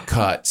or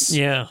cuts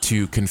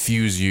to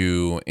confuse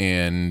you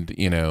and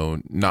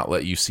not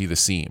let you see the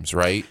seams,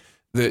 right?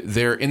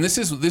 And this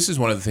is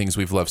one of the things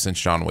we've loved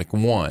since John Wick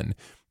 1.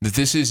 That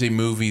this is a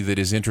movie that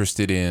is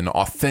interested in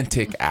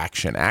authentic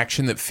action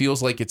that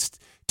feels like it's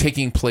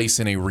taking place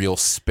in a real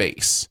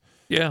space.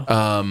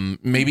 Yeah.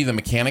 Maybe the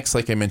mechanics,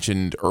 like I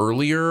mentioned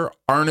earlier,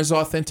 aren't as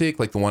authentic,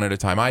 like the one at a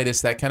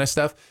time-itis, that kind of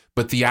stuff.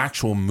 But the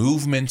actual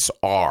movements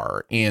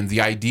are, and the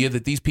idea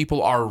that these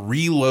people are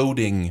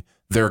reloading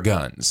their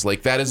guns,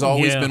 like that has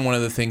always been one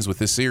of the things with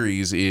this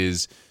series.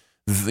 Is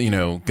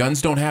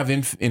guns don't have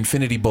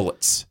infinity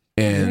bullets,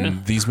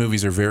 and these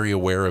movies are very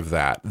aware of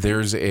that.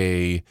 There's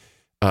a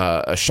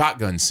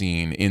shotgun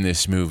scene in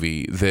this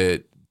movie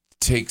that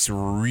takes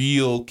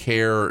real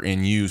care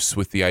and use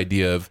with the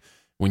idea of,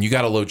 when you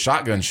got to load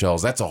shotgun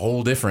shells, that's a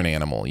whole different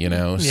animal,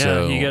 Yeah,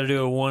 so, you got to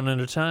do it one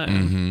at a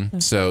time. Mm-hmm.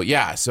 So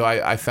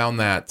I found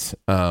that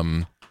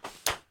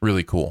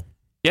really cool.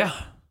 Yeah.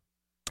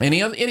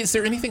 Is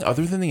there anything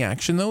other than the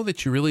action though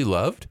that you really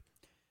loved?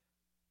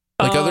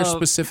 Like other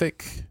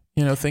specific,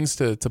 things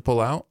to pull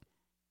out?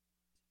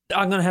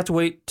 I'm gonna have to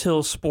wait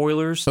till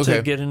spoilers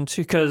to get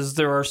into, because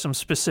there are some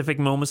specific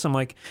moments. I'm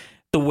like,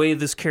 the way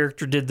this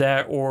character did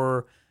that,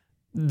 or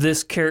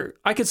this character.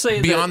 I could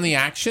say beyond the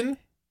action.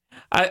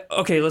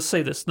 Let's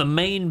say this. The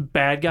main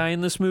bad guy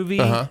in this movie,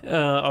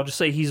 I'll just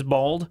say he's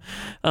bald.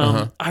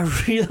 I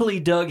really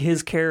dug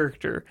his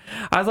character.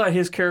 I thought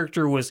his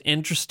character was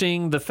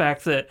interesting. The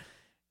fact that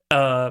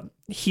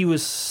he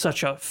was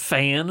such a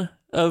fan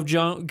of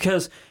John,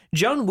 because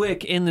John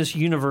Wick in this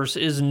universe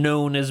is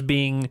known as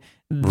being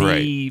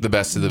the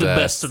best of the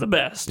best of the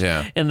best.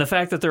 Yeah. And the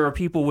fact that there are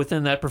people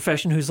within that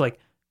profession who's like,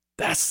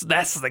 that's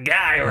the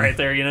guy right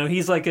there.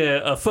 He's like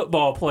a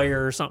football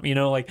player or something,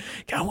 like,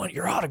 I want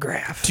your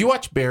autograph. Do you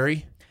watch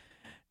Barry?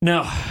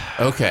 No.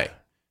 Okay.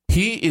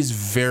 He is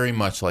very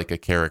much like a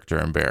character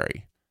in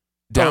Barry.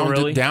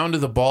 Down to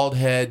the bald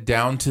head,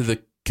 down to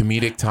the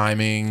comedic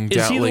timing.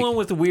 Is he the one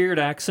with the weird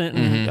accent?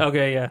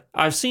 Okay, yeah.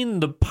 I've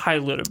seen the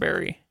pilot of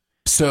Barry.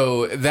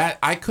 So that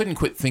I couldn't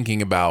quit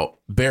thinking about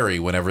Barry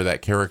whenever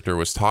that character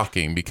was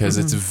talking, because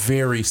it's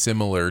very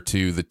similar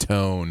to the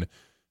tone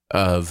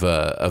of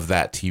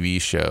that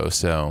TV show.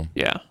 So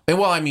yeah, and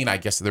well, I mean, I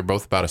guess they're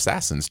both about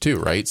assassins too,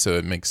 right? So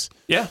it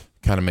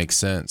kind of makes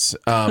sense.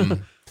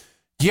 I'm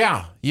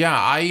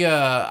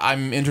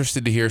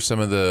interested to hear some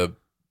of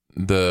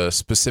the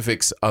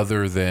specifics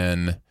other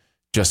than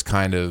just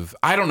kind of,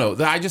 I don't know.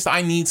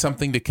 I need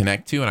something to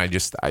connect to, and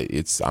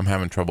I'm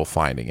having trouble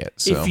finding it.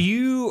 So if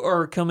you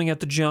are coming at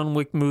the John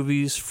Wick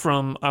movies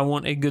from I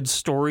want a good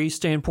story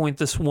standpoint,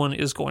 this one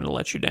is going to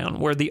let you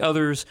down. Where the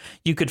others,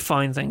 you could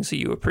find things that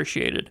you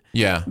appreciated.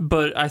 Yeah.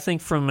 But I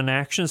think from an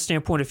action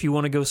standpoint, if you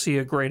want to go see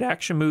a great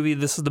action movie,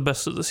 this is the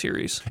best of the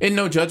series. And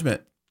no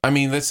judgment. I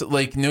mean, that's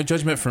like no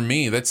judgment from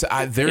me. There's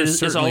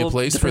certainly a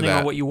place for that.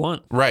 On what you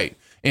want, right?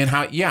 And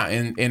how,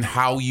 and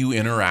how you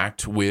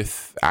interact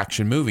with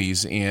action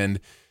movies. And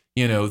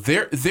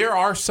there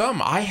are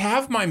some. I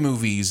have my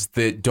movies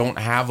that don't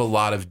have a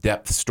lot of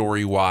depth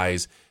story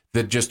wise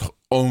that just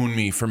own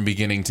me from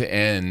beginning to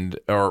end,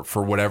 or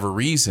for whatever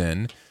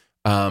reason.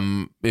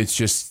 It's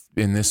just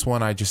in this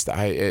one, I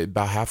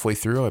about halfway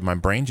through it, my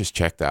brain just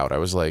checked out. I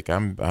was like,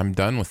 I'm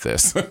done with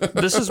this.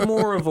 This is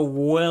more of a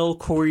well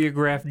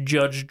choreographed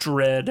Judge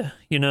Dredd,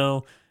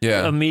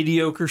 Yeah. A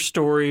mediocre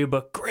story,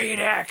 but great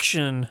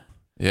action.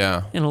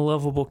 Yeah. And a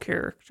lovable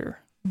character.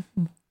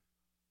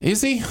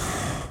 Is he?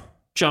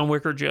 John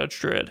Wick or Judge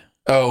Dredd?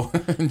 Oh,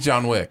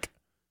 John Wick.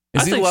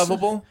 Is he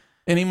lovable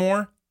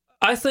anymore?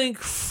 I think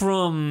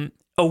from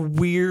a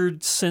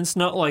weird sense,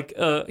 not like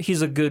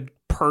he's a good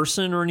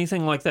person or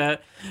anything like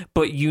that,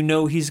 but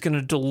he's going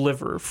to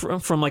deliver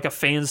from like a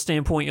fan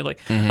standpoint. You're like,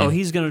 oh,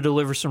 he's going to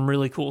deliver some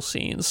really cool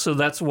scenes. So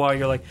that's why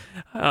you're like,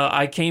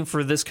 I came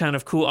for this kind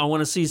of cool. I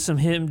want to see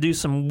him do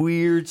some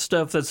weird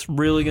stuff that's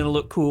really going to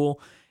look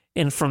cool.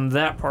 And from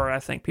that part, I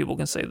think people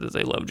can say that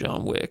they love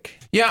John Wick.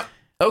 Yeah.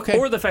 Okay.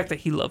 Or the fact that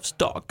he loves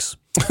dogs.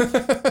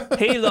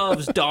 He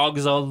loves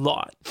dogs a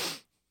lot.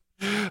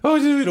 Oh,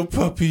 the little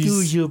puppies.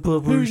 Who's your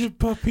puppies? Who's your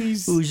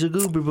puppies? Who's your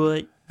goober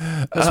butt?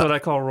 That's what I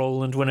call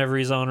Roland whenever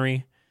he's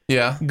ornery.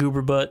 Yeah.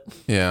 Goober butt.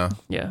 Yeah.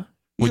 Yeah.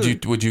 Would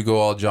you go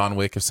all John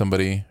Wick if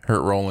somebody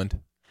hurt Roland?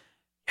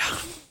 Yeah.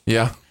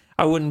 Yeah.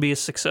 I wouldn't be as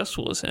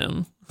successful as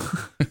him.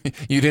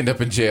 You'd end up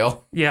in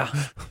jail. Yeah.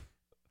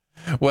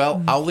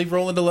 Well, I'll leave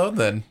Roland alone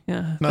then.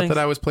 Yeah. Not that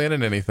I was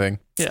planning anything.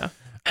 Yeah.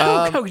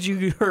 How could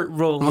you hurt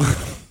Roland?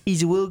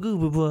 He's a little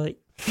goober butt.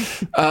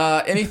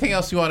 Anything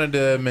else you wanted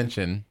to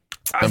mention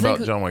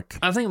about John Wick?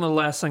 I think the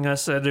last thing I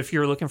said, if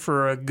you're looking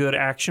for a good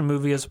action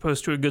movie as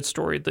opposed to a good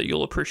story, that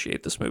you'll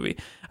appreciate this movie.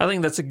 I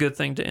think that's a good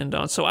thing to end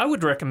on. So I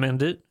would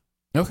recommend it.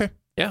 Okay.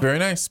 Yeah. Very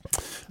nice.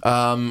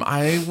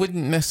 I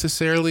wouldn't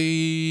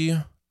necessarily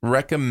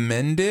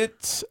recommend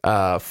it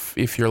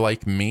if you're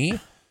like me,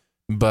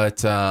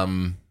 but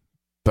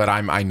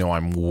I know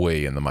I'm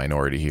way in the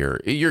minority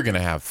here. You're gonna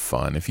have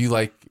fun if you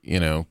like,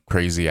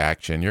 crazy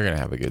action. You're gonna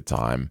have a good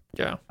time.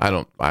 Yeah. I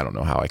don't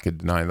know how I could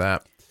deny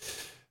that.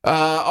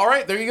 All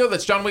right, there you go.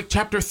 That's John Wick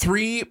Chapter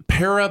 3,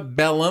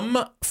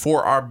 Parabellum,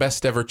 for our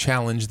best ever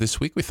challenge this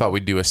week. We thought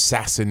we'd do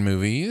assassin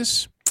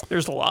movies.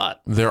 There's a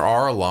lot. There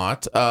are a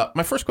lot.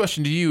 My first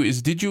question to you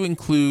is, did you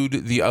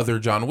include the other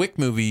John Wick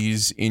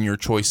movies in your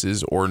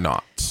choices or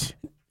not?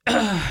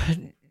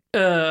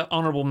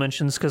 Honorable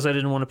mentions, because I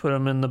didn't want to put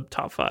them in the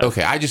top 5.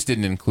 Okay, I just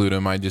didn't include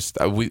them.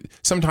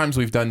 Sometimes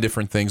we've done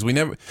different things. We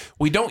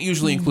don't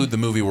usually include the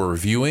movie we're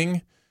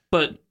reviewing.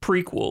 But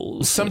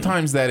prequels.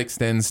 Sometimes that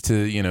extends to,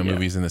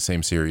 movies in the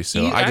same series.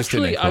 So I just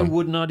didn't include I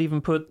would not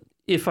even put,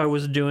 if I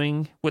was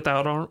doing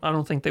without, I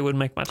don't think they would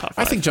make my top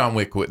 5. I think John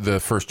Wick, the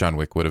first John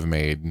Wick, would have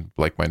made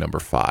like my number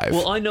 5.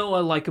 Well, I know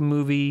I like a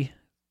movie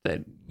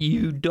that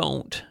you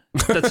don't.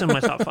 That's in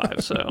my top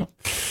 5. So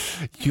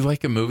you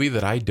like a movie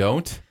that I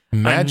don't?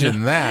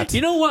 Imagine that.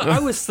 You know what? I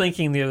was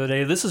thinking the other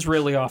day, this is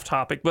really off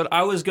topic, but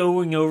I was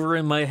going over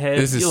in my head.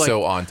 This is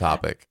so on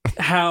topic.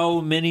 How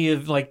many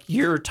of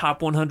your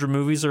top 100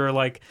 movies are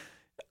like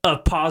a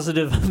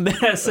positive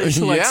message,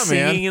 like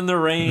Singing in the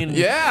Rain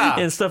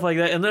and stuff like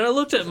that. And then I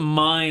looked at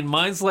mine.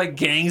 Mine's like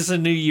Gangs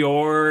of New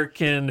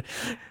York and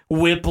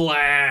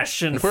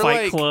Whiplash and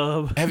Fight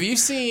Club. Have you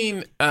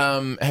seen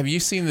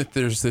that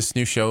there's this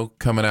new show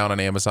coming out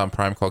on Amazon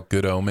Prime called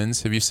Good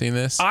Omens? Have you seen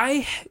this?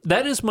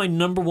 That is my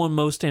number 1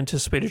 most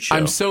anticipated show.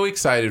 I'm so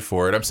excited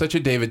for it. I'm such a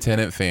David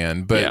Tennant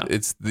fan, but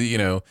it's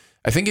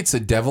I think it's a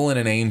devil and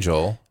an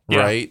angel,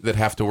 right? That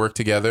have to work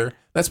together.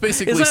 That's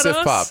basically Sif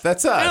Pop.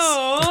 That's us.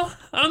 Oh,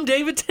 I'm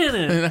David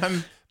Tennant. And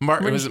I'm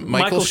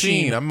Michael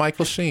Sheen. I'm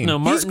Michael Sheen. No,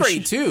 he's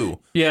great too.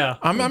 Yeah,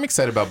 I'm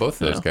excited about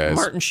both of those guys.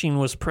 Martin Sheen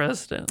was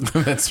president.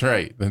 That's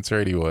right.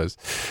 He was.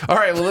 All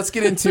right. Well, let's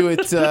get into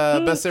it.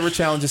 Best ever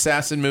challenge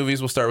assassin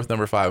movies. We'll start with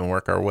number 5 and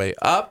work our way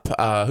up.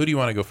 Who do you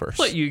want to go first?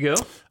 Let you go.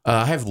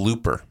 I have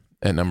Looper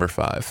at number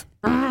 5.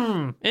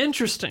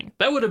 Interesting.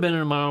 That would have been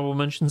in my honorable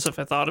mentions if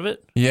I thought of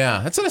it.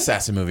 Yeah, that's an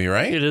assassin movie,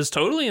 right? It is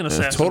totally an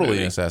assassin. Totally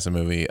an assassin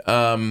movie.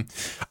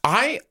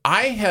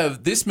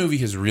 This movie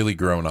has really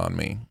grown on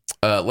me.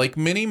 Like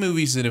many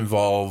movies that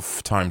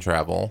involve time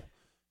travel.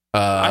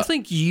 I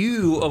think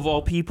you, of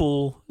all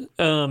people,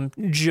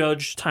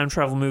 judge time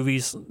travel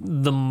movies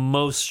the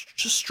most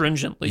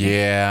stringently.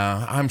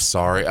 Yeah, I'm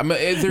sorry.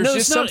 There's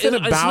just something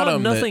about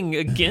them. Nothing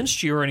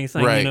against you or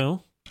anything, right.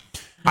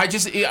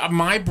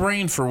 My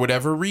brain, for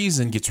whatever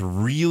reason, gets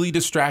really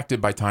distracted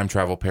by time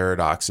travel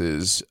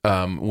paradoxes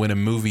when a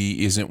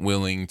movie isn't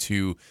willing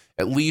to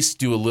at least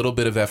do a little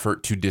bit of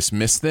effort to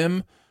dismiss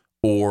them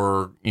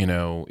or,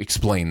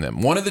 explain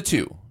them. One of the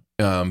two.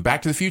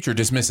 Back to the Future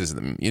dismisses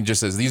them. It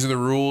just says these are the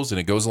rules and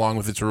it goes along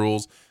with its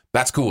rules.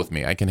 That's cool with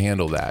me. I can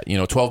handle that.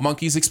 12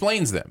 Monkeys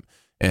explains them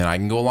and I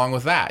can go along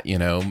with that.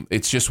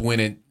 It's just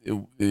when it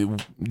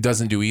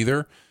doesn't do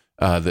either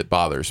that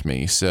bothers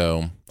me.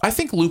 So I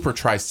think Looper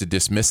tries to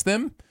dismiss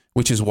them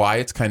which is why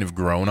it's kind of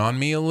grown on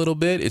me a little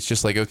bit. It's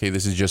just like, okay,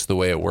 this is just the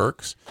way it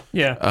works.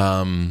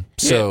 Yeah.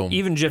 So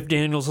even Jeff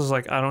Daniels is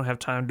like, I don't have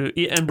time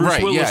to, and Bruce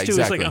Right, Willis yeah, too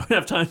exactly. is like, I don't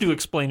have time to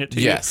explain it to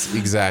you. yes,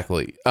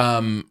 exactly.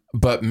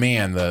 But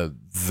man,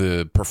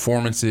 the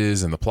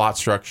performances and the plot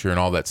structure and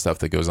all that stuff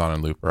that goes on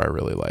in Looper, I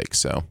really like.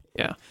 So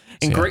Yeah.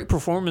 And Yeah. great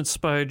performance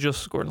by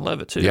Joseph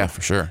Gordon-Levitt too. yeah,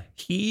 for sure.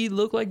 He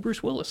looked like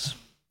Bruce Willis.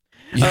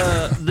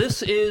 Yeah.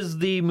 This is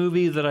the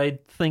movie that I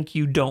think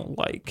you don't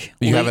like.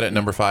 You have it at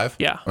number 5?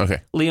 Yeah.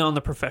 Okay. Leon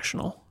the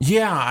Professional.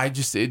 Yeah, I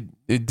just it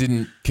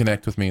didn't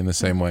connect with me in the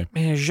same way.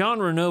 Man, Jean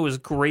Reno is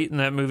great in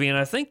that movie, and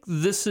I think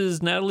this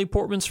is Natalie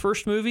Portman's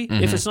first movie.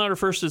 Mm-hmm. If it's not her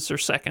first, it's her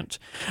second.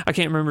 I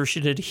can't remember if she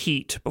did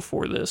Heat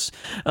before this.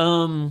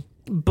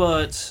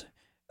 But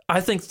I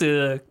think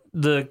the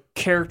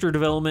character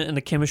development and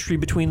the chemistry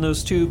between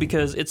those two,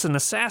 because it's an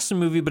assassin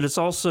movie, but it's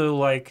also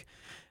like,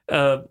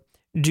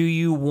 do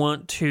you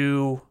want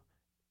to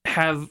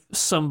have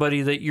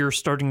somebody that you're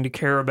starting to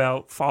care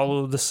about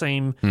follow the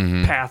same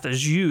path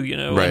as you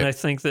know? Right. And I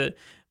think that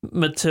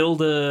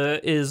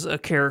Matilda is a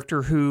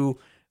character who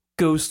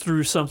goes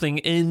through something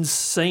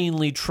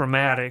insanely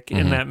traumatic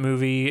in that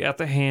movie at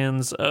the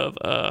hands of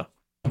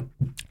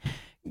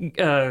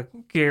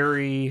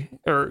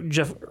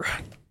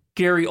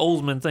Gary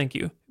Oldman, thank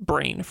you,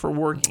 brain for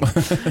working.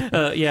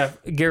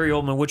 Gary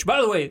Oldman, which, by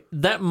the way,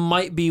 that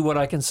might be what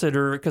I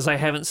consider, because I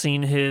haven't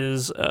seen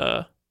his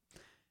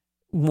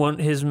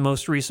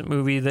most recent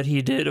movie that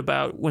he did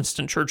about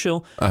Winston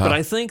Churchill, but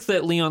I think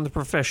that Leon the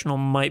Professional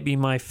might be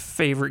my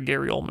favorite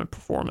Gary Oldman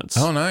performance.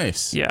 Oh,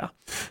 nice. Yeah.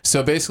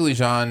 So basically,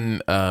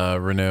 Jean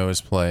Reno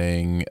is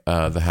playing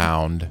the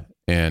Hound,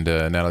 and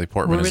Natalie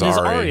Portman is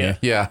Arya.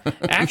 Yeah.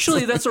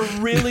 Actually, that's a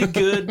really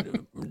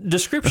good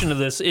description of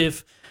this.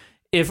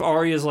 If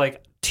Arya's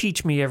like,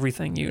 teach me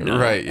everything you know,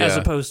 Right, yeah. as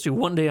opposed to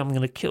one day I'm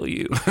going to kill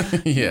you.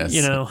 Yes.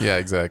 You know? Yeah,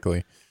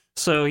 exactly.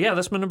 So, yeah,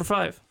 that's my number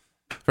 5.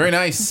 Very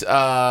nice.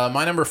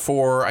 My number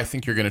 4, I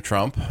think you're going to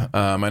trump.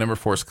 My number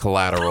 4 is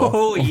Collateral.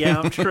 Oh, yeah,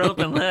 I'm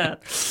trumping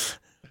that.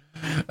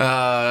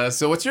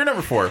 So what's your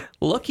number 4?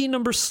 Lucky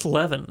number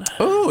 11.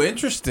 Oh,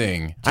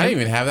 interesting. I didn't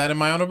even have that in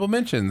my honorable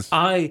mentions.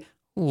 I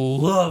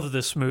love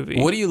this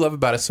movie. What do you love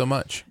about it so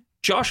much?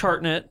 Josh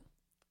Hartnett,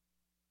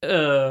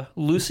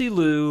 Lucy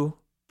Liu,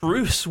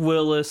 Bruce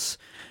Willis,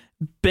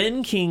 Sir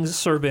Ben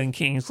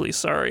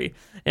Kingsley,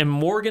 and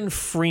Morgan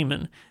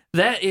Freeman.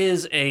 That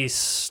is a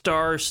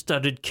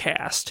star-studded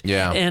cast.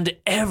 Yeah. And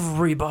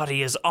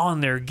everybody is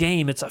on their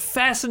game. It's a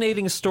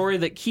fascinating story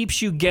that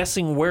keeps you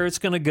guessing where it's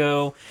going to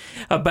go,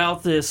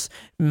 about this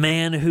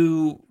man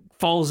who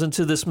falls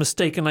into this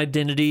mistaken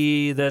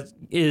identity that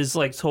is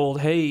like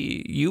told,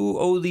 hey, you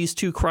owe these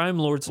 2 crime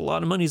lords a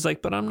lot of money. He's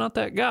like, but I'm not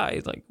that guy.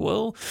 He's like,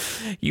 well,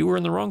 you were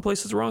in the wrong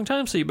place at the wrong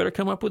time, so you better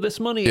come up with this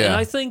money. Yeah. And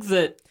I think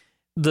that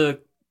the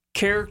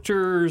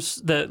characters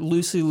that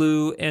Lucy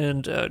Liu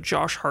and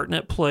Josh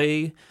Hartnett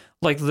play,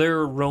 like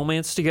their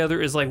romance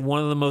together is like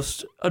one of the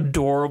most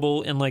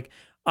adorable and like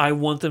I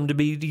want them to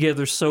be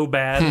together so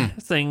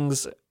bad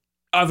things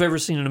I've ever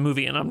seen in a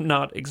movie, and I'm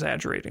not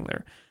exaggerating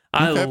there.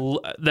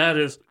 Okay. That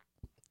is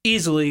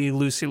easily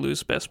Lucy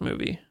Liu's best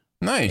movie.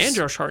 Nice. And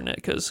Josh Hartnett,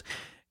 because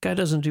guy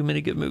doesn't do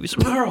many good movies.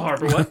 Pearl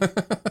Harbor,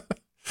 what?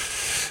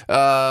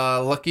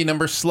 Lucky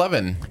number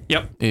 11.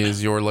 Yep.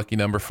 Is your lucky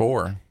number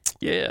 4.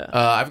 Yeah.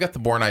 I've got The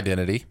Bourne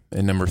Identity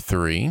in number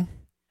 3.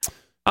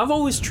 I've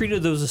always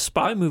treated those as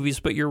spy movies,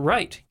 but you're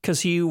right,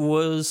 because he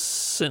was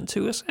sent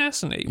to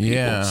assassinate people.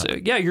 Yeah. So,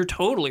 yeah, you're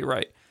totally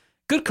right.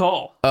 Good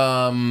call.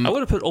 I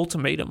would have put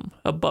Ultimatum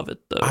above it,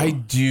 though. I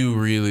do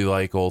really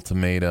like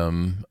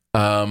Ultimatum.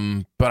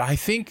 But I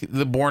think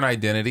The Bourne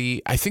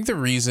Identity, I think the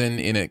reason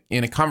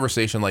in a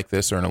conversation like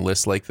this or in a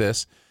list like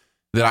this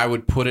that I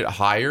would put it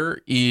higher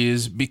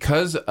is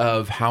because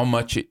of how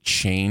much it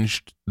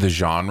changed the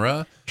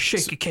genre.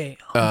 Shaky cam.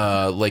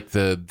 Like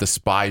the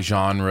spy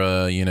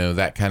genre,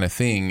 that kind of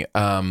thing.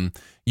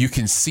 You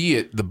can see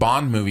it, the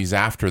Bond movies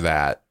after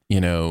that,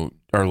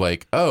 are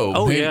like,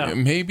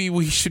 maybe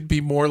we should be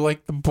more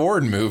like the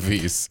Bourne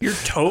movies. You're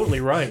totally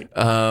right.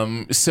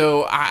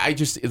 So I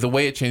just, the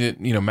way it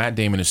changed it, Matt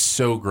Damon is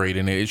so great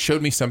in it. It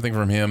showed me something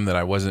from him that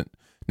I wasn't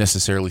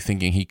necessarily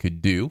thinking he could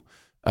do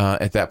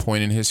at that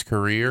point in his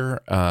career.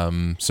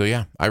 So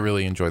yeah, I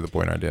really enjoy The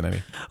Bourne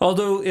Identity.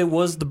 Although it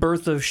was the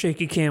birth of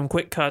shaky cam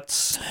quick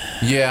cuts.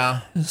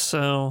 Yeah.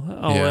 So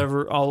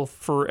I'll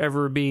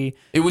forever be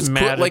it was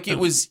mad cool, at like them.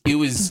 it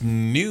was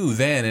new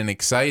then and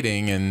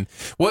exciting. And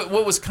what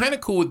was kind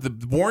of cool with the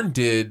Bourne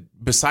did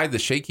beside the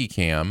shaky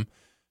cam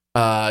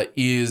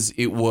is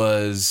it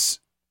was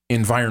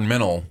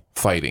environmental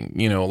fighting.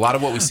 A lot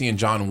of what we see in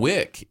John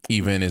Wick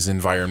even is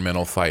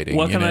environmental fighting.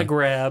 What can I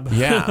grab?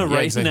 Yeah,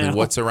 right exactly. now?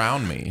 What's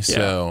around me? Yeah.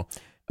 So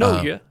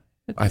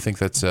I think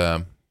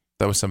that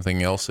was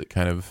something else that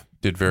kind of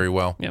did very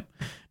well. Yep.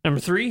 Number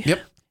 3.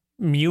 Yep.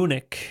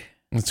 Munich.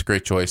 That's a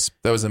great choice.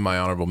 That was in my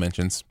honorable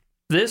mentions.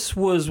 This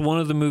was one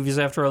of the movies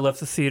after I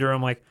left the theater.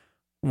 I'm like,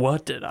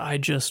 what did I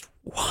just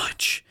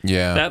watch?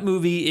 Yeah. That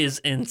movie is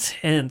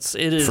intense.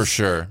 It is For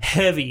sure.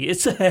 heavy.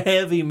 It's a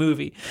heavy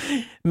movie.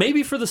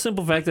 Maybe for the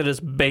simple fact that it's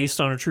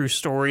based on a true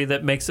story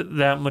that makes it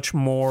that much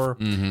more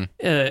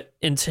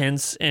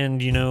intense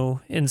and,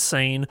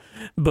 insane.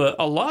 But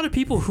a lot of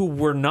people who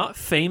were not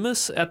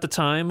famous at the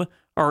time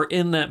are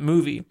in that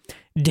movie.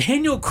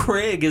 Daniel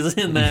Craig is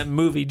in that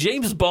movie.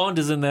 James Bond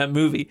is in that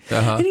movie.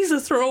 And he's a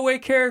throwaway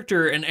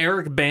character. And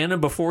Eric Bana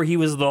before he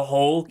was the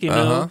Hulk,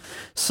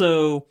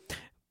 So,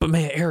 but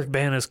man, Eric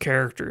Bana's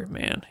character,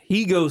 man,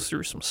 he goes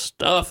through some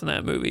stuff in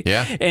that movie.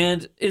 Yeah.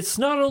 And it's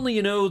not only,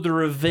 the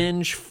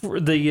revenge for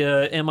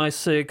the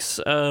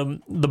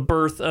MI6, the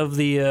birth of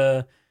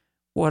the...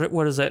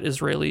 What is that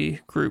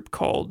Israeli group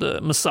called?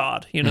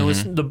 Mossad.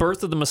 It's the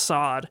birth of the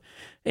Mossad,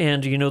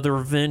 and the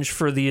revenge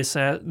for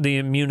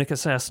the Munich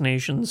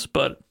assassinations.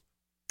 But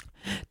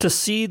to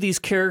see these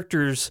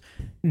characters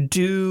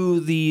do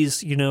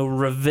these,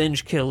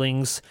 revenge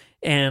killings,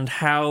 and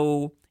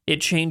how it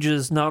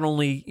changes not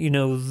only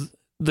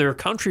their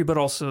country but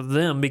also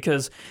them,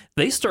 because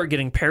they start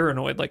getting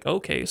paranoid. Like,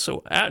 okay,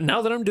 so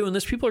now that I'm doing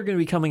this, people are going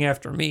to be coming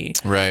after me.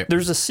 Right.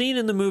 There's a scene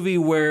in the movie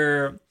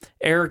where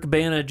Eric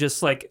Bana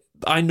just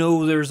I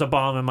know there's a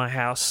bomb in my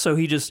house. So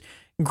he just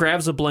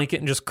grabs a blanket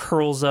and just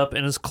curls up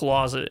in his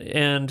closet.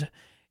 And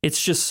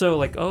it's just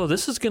so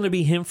this is going to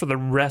be him for the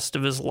rest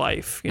of his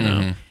life.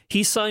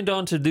 He signed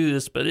on to do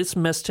this, but it's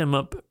messed him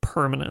up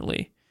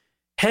permanently.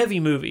 Heavy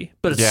movie,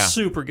 but it's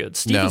super good.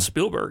 Steven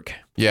Spielberg.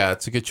 Yeah,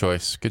 it's a good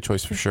choice. Good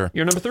choice for sure.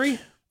 Your number 3?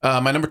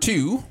 My number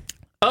 2.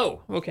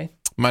 Oh, okay.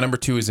 My number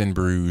 2 is In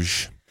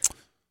Bruges.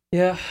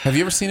 Yeah. Have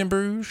you ever seen In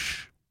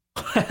Bruges?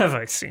 Have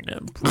I seen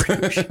In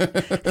Bruges?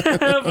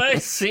 Have I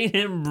seen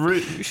In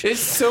Bruges? It's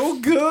so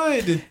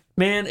good.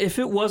 Man, if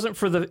it wasn't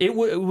for it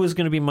was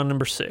going to be my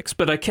number 6,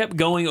 but I kept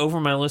going over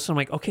my list. And I'm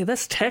like, okay,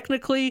 that's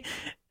technically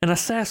an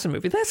assassin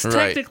movie. That's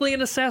technically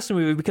an assassin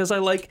movie because I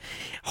like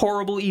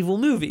horrible, evil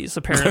movies,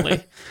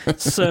 apparently.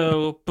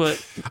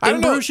 But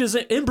In Bruges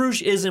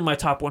is in my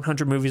top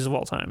 100 movies of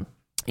all time.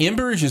 In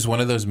Bruges is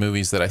one of those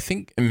movies that I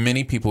think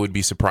many people would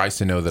be surprised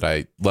to know that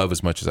I love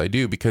as much as I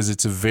do, because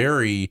it's a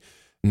very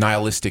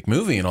nihilistic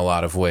movie in a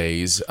lot of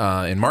ways.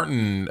 And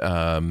Martin,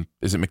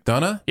 is it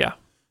McDonagh? Yeah.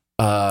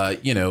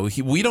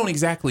 We don't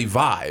exactly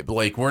vibe.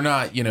 We're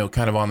not,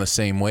 kind of on the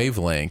same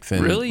wavelength.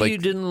 And really? You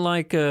didn't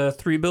like 3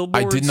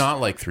 Billboards? I did not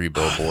like 3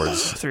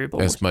 Billboards, 3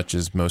 Billboards as much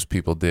as most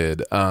people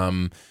did.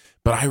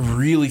 But I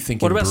really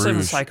think What In about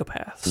Bruges, 7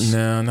 Psychopaths?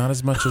 No, not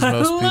as much as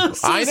most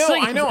people.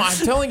 I know. I'm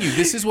telling you,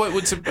 this is what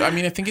would.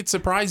 I think it's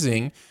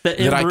surprising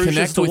that I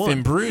connect with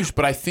In Bruges,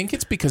 but I think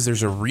it's because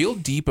there's a real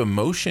deep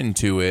emotion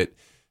to it.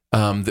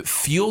 That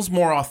feels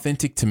more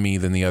authentic to me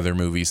than the other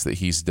movies that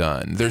he's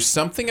done. There's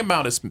something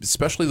about,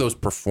 especially those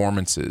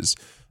performances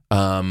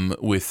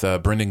with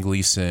Brendan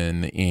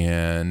Gleeson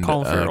and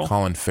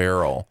Colin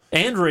Farrell.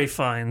 And Ray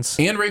Fiennes.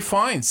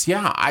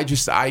 Yeah.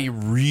 I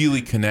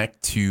really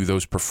connect to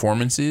those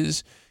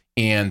performances,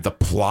 and the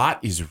plot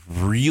is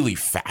really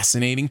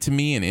fascinating to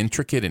me and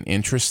intricate and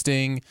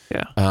interesting.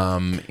 Yeah.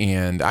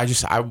 And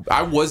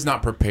I was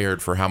not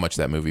prepared for how much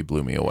that movie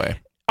blew me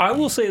away. I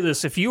will say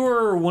this: if you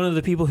are one of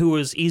the people who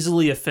was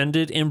easily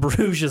offended, In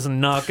Bruges is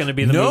not going to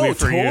be the movie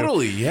for you. No,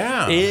 totally,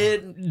 yeah.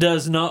 It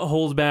does not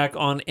hold back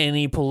on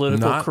any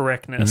political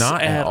correctness.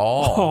 Not at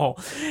all.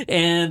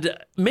 And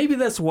maybe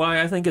that's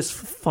why I think it's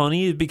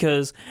funny,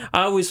 because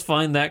I always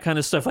find that kind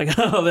of stuff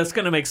oh, that's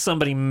going to make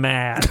somebody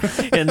mad.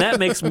 And that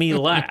makes me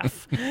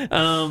laugh.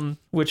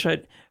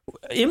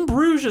 In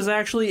Bruges is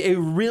actually a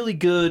really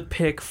good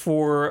pick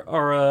for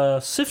our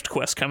Sift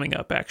quest coming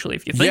up, actually,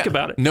 if you think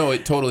about it. No,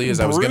 it totally is.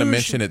 I was going to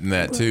mention it in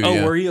that, too.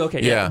 Oh, were you?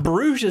 Okay, yeah.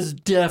 Bruges is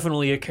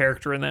definitely a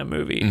character in that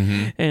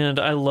movie, and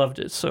I loved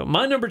it. So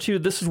my number 2,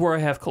 this is where I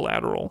have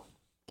Collateral.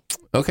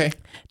 Okay.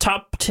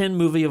 Top 10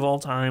 movie of all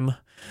time.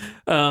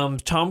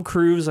 Tom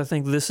Cruise, I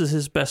think this is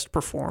his best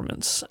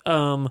performance.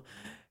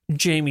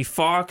 Jamie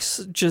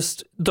Foxx,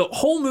 just the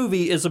whole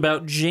movie is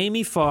about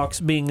Jamie Foxx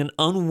being an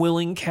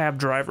unwilling cab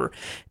driver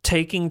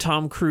taking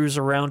Tom Cruise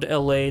around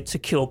LA to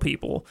kill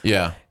people.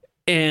 Yeah.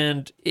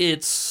 And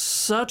it's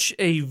such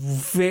a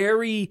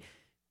very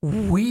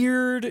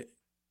weird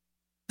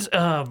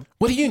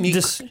what a unique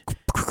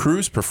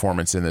Cruise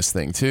performance in this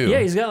thing too. Yeah,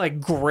 he's got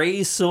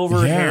gray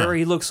silver hair.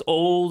 He looks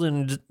old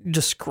and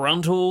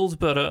disgruntled,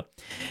 but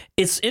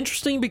it's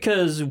interesting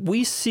because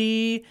we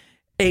see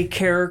a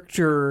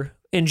character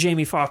in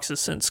Jamie Foxx's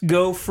sense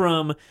go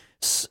from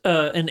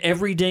an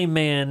everyday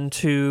man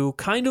to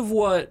kind of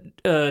what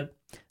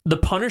the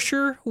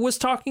Punisher was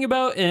talking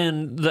about,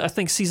 and I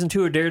think season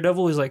 2 of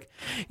Daredevil is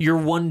you're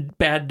one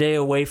bad day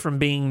away from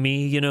being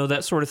me,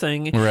 that sort of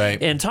thing.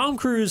 Right. And Tom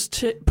Cruise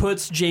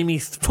puts Jamie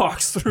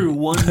Foxx through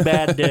one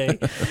bad day.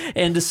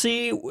 And to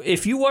see,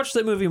 if you watch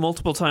that movie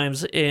multiple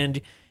times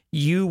and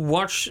you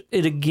watch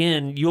it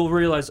again, you'll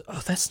realize,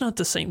 oh, that's not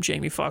the same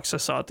Jamie Foxx I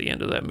saw at the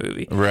end of that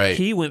movie. Right.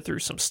 He went through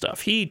some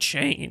stuff. He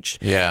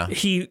changed. Yeah.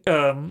 He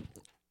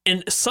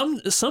and some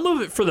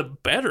of it for the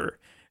better.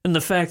 And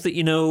the fact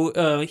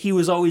that, he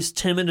was always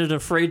timid and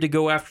afraid to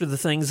go after the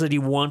things that he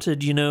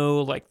wanted,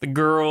 like the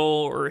girl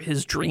or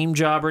his dream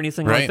job or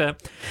anything like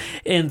that.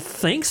 And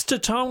thanks to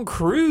Tom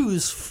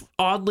Cruise,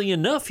 oddly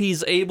enough,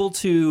 he's able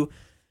to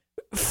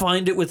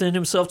find it within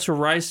himself to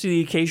rise to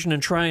the occasion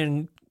and try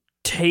and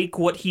take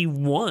what he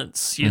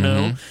wants,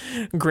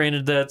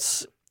 Granted,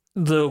 that's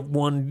the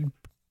one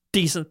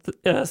decent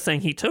thing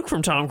he took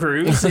from Tom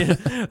Cruise.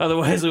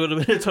 Otherwise, it would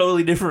have been a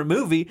totally different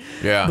movie.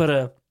 Yeah.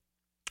 But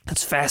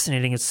it's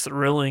fascinating. It's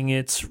thrilling.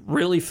 It's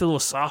really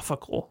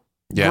philosophical.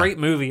 Yeah. Great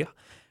movie.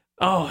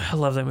 Oh, I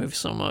love that movie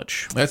so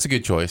much. That's a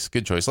good choice.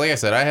 Good choice. Like I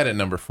said, I had it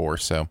number 4,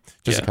 so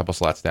just a couple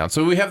slots down.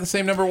 So we have the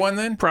same number 1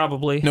 then?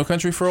 Probably. No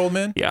Country for Old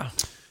Men? Yeah.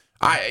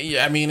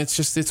 I mean,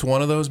 it's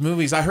one of those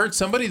movies. I heard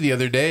somebody the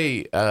other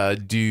day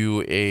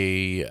do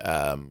a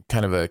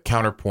kind of a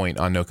counterpoint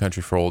on No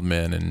Country for Old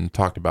Men and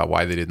talked about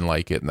why they didn't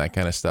like it and that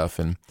kind of stuff.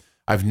 And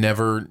I've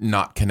never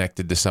not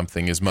connected to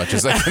something as much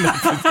as I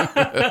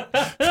connected.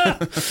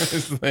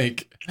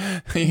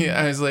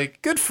 I was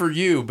like, good for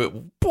you,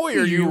 but boy,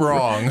 are you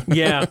wrong.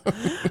 Yeah.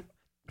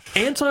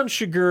 Anton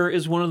Chigurh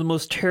is one of the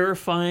most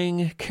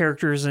terrifying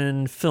characters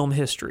in film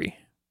history.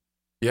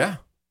 Yeah.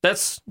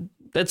 That's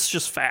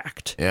just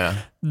fact.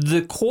 Yeah.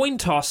 The coin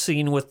toss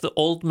scene with the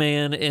old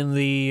man in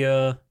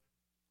the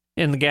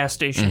gas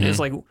station is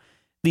like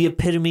the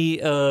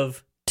epitome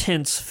of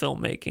tense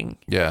filmmaking.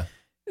 Yeah.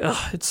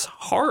 It's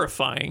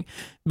horrifying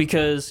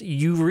because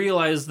you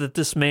realize that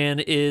this man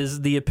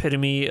is the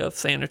epitome of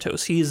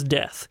Thanatos. He is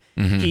death.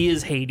 He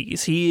is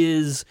Hades. He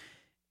is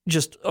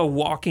just a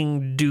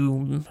walking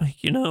doom,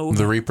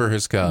 The Reaper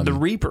has come. The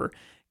Reaper.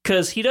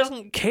 Because he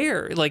doesn't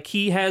care. Like,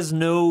 he has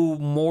no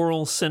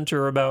moral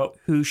center about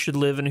who should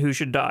live and who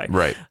should die.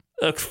 Right.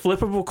 A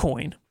flippable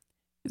coin.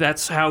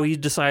 That's how he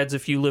decides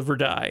if you live or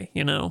die,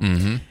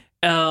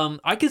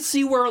 I could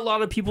see where a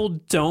lot of people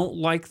don't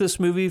like this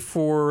movie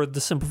for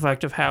the simple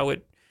fact of how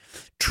it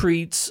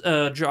treats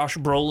Josh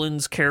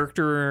Brolin's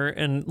character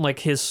and like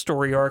his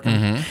story arc.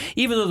 And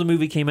even though the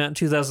movie came out in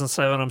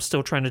 2007, I'm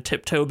still trying to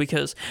tiptoe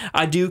because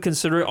I do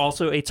consider it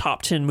also a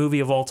top 10 movie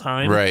of all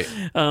time. Right.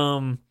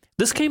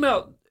 This came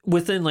out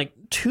within like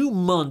 2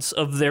 months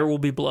of There Will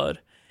Be Blood.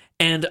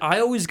 And I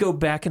always go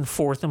back and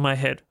forth in my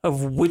head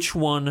of which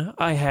one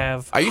I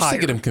have I used higher. to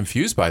get them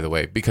confused, by the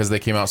way, because they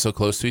came out so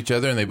close to each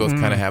other and they both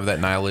kind of have that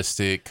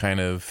nihilistic kind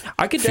of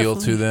feel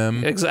to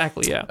them.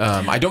 Exactly, yeah.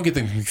 I don't get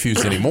them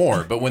confused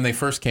anymore, but when they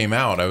first came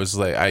out, I was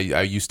like,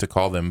 I used to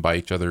call them by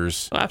each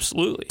other's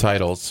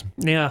titles.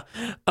 Yeah.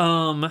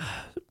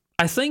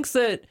 I think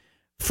that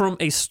from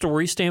a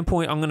story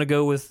standpoint, I'm going to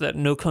go with that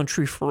No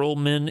Country for Old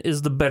Men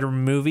is the better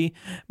movie,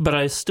 but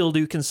I still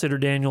do consider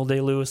Daniel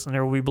Day-Lewis and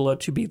There Will Be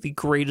Blood to be the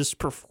greatest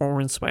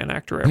performance by an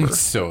actor ever. It's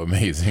so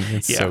amazing.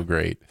 It's so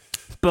great.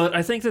 But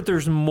I think that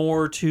there's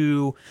more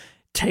to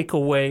take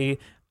away.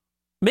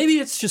 Maybe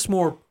it's just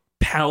more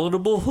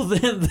palatable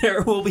than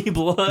There Will Be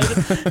Blood.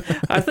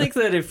 I think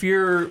that if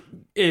you're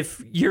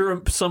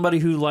somebody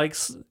who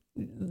likes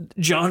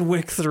John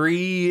Wick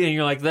 3 and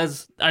you're like,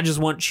 I just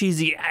want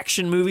cheesy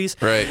action movies,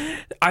 right?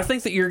 I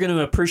think that you're going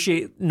to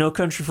appreciate No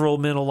Country for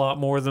Old Men a lot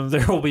more than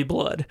There Will Be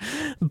Blood.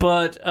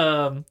 But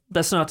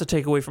that's not to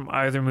take away from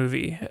either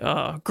movie.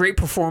 Great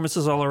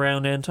performances all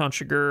around. Anton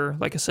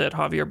Chigurh, like I said,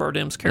 Javier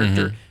Bardem's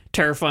character,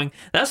 terrifying.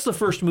 That's the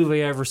first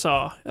movie I ever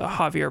saw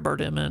Javier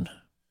Bardem in.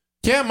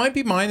 Yeah, it might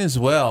be mine as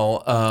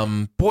well.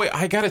 Boy,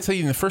 I got to tell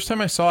you, the first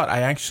time I saw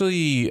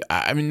it,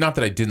 I mean, not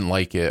that I didn't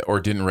like it or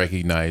didn't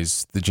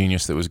recognize the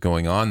genius that was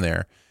going on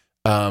there,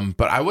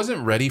 but I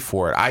wasn't ready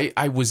for it.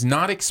 I was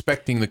not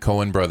expecting the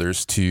Coen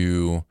brothers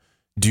to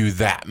do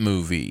that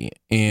movie.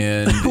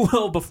 And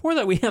well, before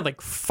that, we had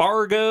like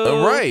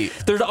Fargo. Right.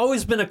 There's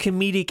always been a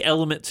comedic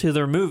element to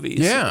their movies.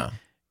 Yeah.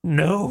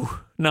 No,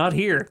 not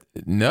here.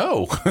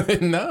 No,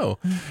 no.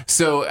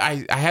 So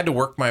I had to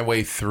work my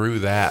way through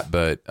that,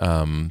 but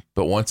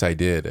once I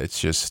did, it's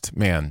just,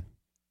 man,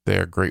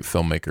 they're great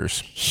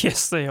filmmakers.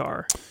 Yes, they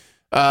are.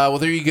 Well,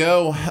 there you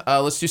go.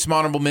 Let's do some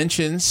honorable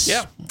mentions.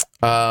 Yeah.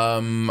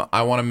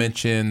 I want to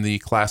mention the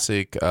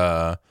classic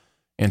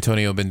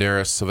Antonio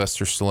Banderas,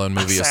 Sylvester Stallone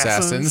movie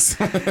Assassins.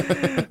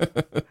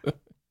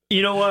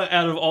 You know what?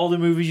 Out of all the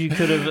movies you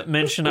could have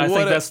mentioned, I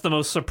think that's the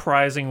most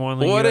surprising one.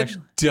 What a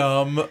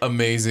dumb,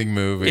 amazing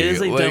movie. It is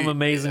a dumb,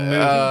 amazing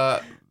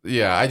movie.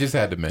 Yeah, I just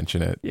had to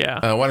mention it.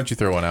 Yeah. Why don't you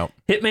throw one out?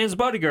 Hitman's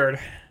Bodyguard.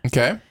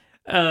 Okay.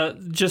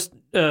 Just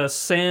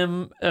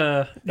Sam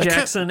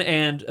Jackson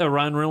and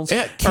Ryan Reynolds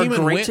are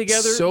great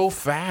together. So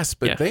fast,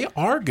 but they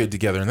are good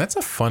together, and that's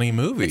a funny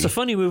movie. It's a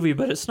funny movie,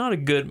 but it's not a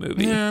good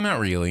movie. Yeah, not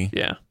really.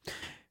 Yeah.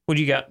 What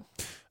do you got?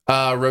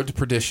 Road to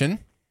Perdition.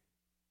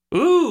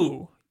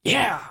 Ooh,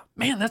 yeah.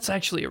 Man, that's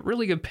actually a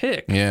really good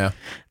pick. Yeah.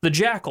 The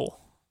Jackal.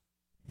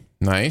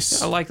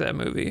 Nice. I like that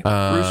movie.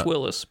 Bruce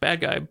Willis, bad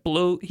guy.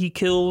 He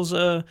kills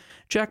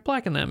Jack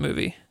Black in that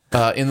movie.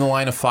 In the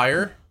Line of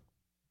Fire.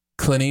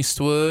 Clint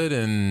Eastwood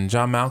and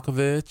John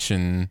Malkovich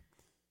and...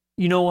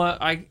 You know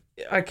what? I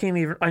can't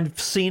even... I've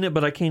seen it,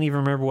 but I can't even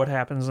remember what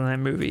happens in that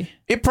movie.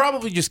 It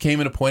probably just came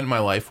at a point in my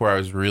life where I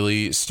was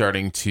really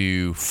starting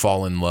to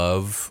fall in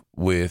love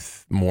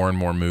with more and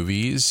more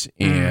movies,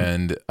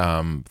 and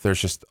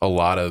there's just a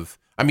lot of.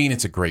 I mean,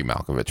 it's a great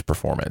Malkovich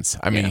performance.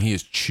 I mean, he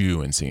is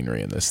chewing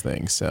scenery in this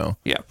thing. So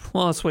Yeah,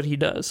 well, that's what he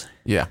does.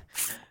 yeah,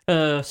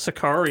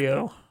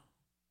 Sicario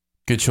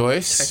good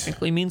choice.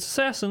 technically means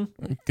assassin.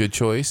 Good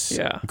choice.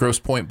 Yeah. Gross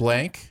Point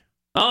Blank.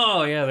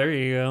 Oh yeah, there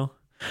you go.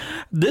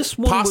 This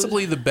one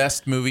Possibly the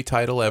best movie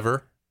title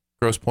ever.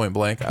 Gross Point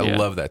Blank. I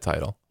love that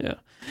title. Yeah.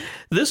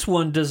 This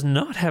one does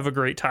not have a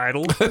great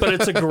title, but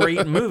it's a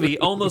great movie.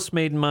 Almost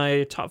made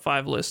my top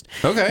 5 list.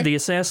 Okay. The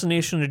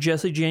Assassination of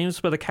Jesse James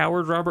by the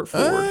coward Robert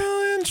Ford.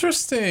 Oh,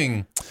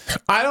 interesting.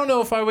 I don't know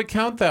if I would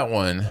count that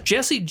one.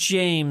 Jesse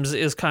James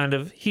is kind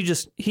of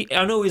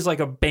I know he's like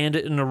a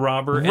bandit and a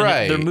robber, and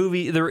Right.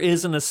 there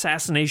is an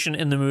assassination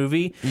in the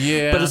movie,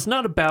 Yeah. but it's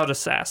not about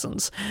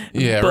assassins.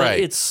 Yeah, but right.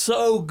 It's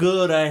so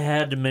good I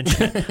had to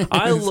mention it.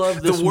 I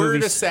love this The word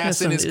movie.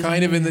 assassin is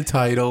kind of in the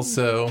title,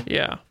 so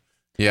Yeah.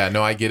 yeah,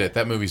 no, I get it.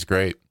 That movie's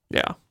great.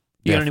 Yeah.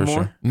 You got any for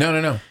more? sure.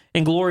 No.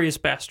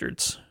 Inglourious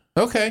Bastards.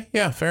 Okay,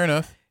 yeah, fair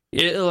enough.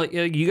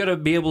 You got to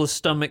be able to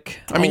stomach.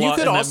 I mean, a you lot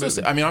could in that also.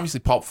 movie. I mean, obviously,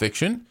 Pulp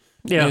Fiction.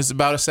 Yeah. Is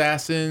about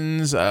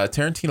assassins.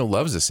 Tarantino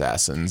loves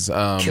assassins.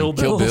 Kill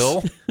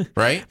Bill,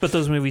 right? But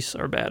those movies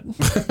are bad.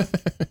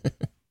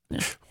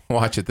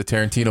 Watch it. The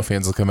Tarantino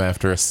fans will come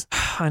after us.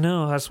 I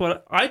know. That's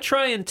what I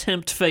try and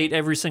tempt fate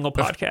every single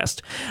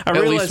podcast. I At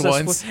realize least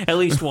that's once. at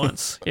least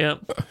once. Yep.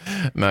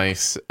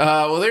 Nice.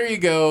 Well, there you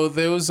go.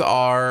 Those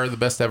are the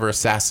best ever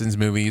Assassins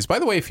movies. By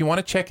the way, if you want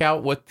to check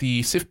out what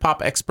the Sif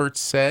Pop experts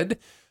said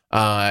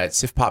at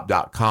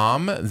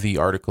sifpop.com, the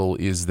article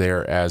is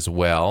there as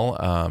well.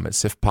 At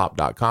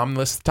sifpop.com,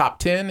 lists the top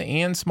 10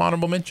 and some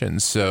honorable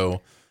mentions.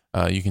 So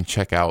you can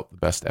check out the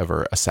best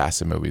ever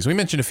Assassin movies. We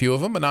mentioned a few of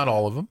them, but not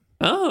all of them.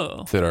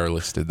 Oh. That are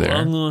listed there.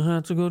 I'm going to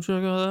have to go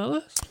check out that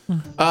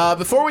list.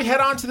 Before we head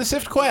on to the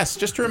Sift Quest,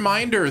 just a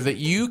reminder that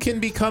you can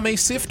become a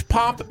Sift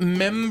Pop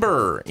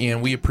member,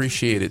 and we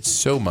appreciate it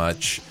so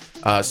much.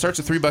 It starts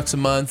at $3 a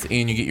month,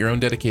 and you get your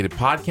own dedicated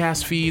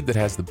podcast feed that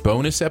has the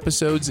bonus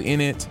episodes in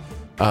it.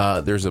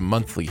 There's a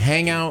monthly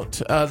hangout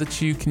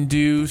that you can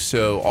do,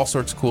 so all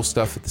sorts of cool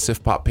stuff at the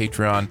Sift Pop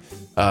Patreon.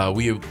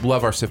 We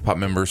love our Sift Pop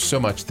members so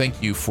much.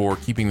 Thank you for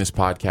keeping this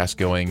podcast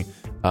going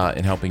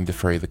and helping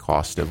defray the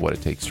cost of what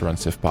it takes to run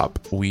Sift Pop.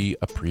 We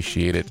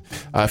appreciate it.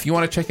 If you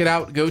want to check it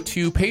out, go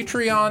to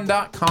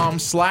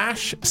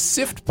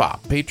patreon.com/SiftPop,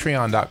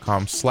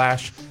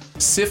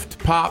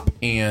 patreon.com/SiftPop,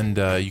 and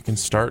you can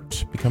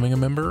start becoming a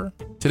member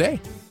today.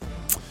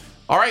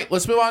 All right,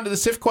 let's move on to the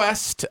Sift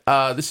Quest.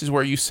 This is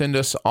where you send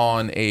us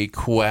on a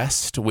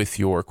quest with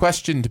your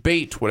question,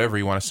 debate, whatever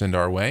you want to send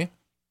our way.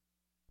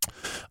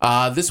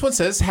 This one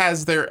says,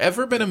 has there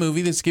ever been a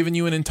movie that's given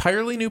you an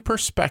entirely new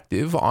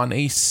perspective on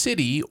a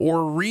city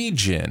or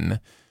region?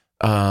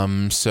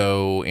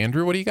 So,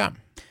 Andrew, what do you got?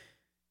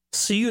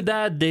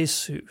 Ciudad de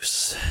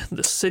Jesus,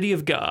 the city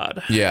of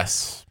God.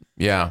 Yes.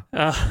 Yeah.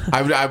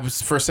 I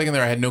was, for a second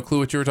there, I had no clue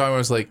what you were talking about. I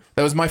was like,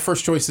 that was my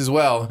first choice as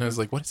well. And I was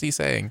like, what is he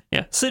saying?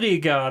 Yeah, city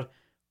of God.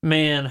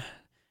 Man,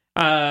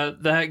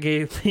 that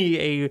gave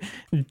me a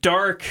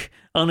dark,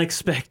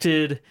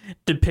 unexpected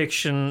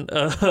depiction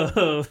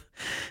of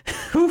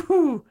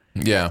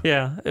Yeah.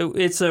 Yeah,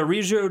 it's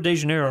Rio de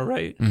Janeiro,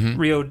 right? Mm-hmm.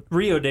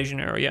 Rio de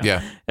Janeiro, yeah.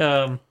 Yeah.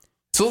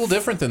 It's a little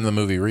different than the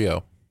movie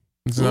Rio.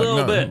 It's A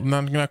little bit.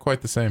 Not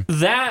quite the same.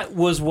 That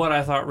was what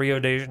I thought Rio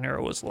de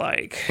Janeiro was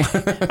like.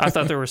 I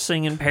thought they were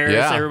singing Paris.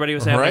 Yeah, Everybody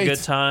was having right. a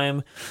good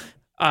time.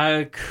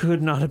 I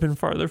could not have been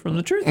farther from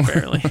the truth,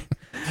 apparently.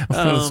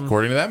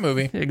 According to that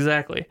movie.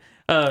 Exactly.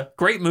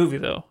 Great movie,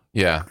 though.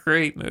 Yeah.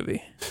 Great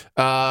movie.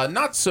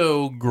 Not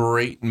so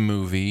great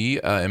movie,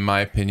 in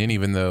my opinion,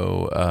 even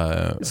though...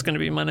 It's going to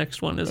be my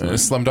next one, isn't it?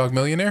 Slumdog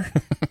Millionaire?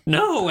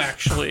 No,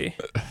 actually.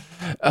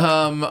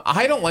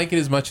 I don't like it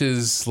as much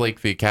as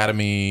like the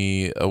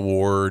Academy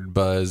Award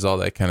buzz, all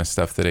that kind of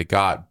stuff that it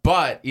got,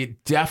 but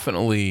it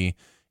definitely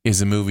is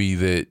a movie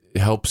that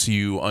helps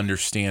you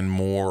understand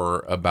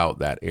more about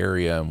that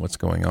area and what's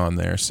going on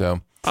there. So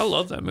I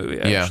love that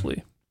movie, actually.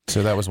 Yeah.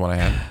 So that was one I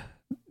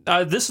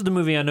had. This is the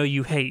movie I know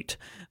you hate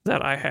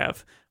that I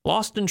have.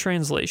 Lost in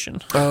Translation.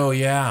 Oh,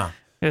 yeah.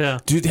 Yeah.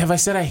 Dude, have I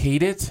said I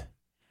hate it?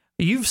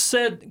 You've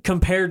said,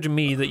 compared to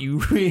me, that you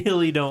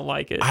really don't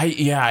like it.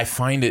 I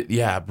find it,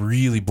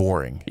 really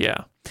boring.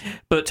 Yeah.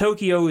 But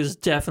Tokyo is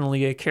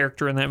definitely a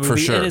character in that movie. For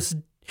sure.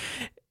 And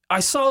I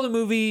saw the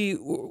movie,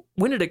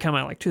 when did it come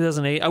out? Like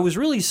 2008? I was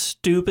really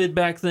stupid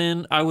back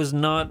then. I was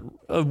not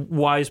a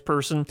wise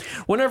person.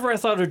 Whenever I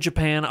thought of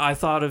Japan, I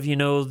thought of,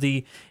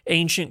 the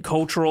ancient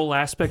cultural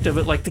aspect of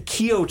it, like the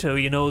Kyoto,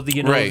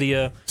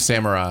 Right.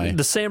 Samurai.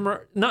 The samurai,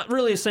 not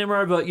really a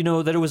samurai, but,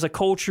 that it was a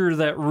culture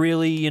that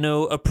really,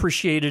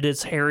 appreciated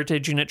its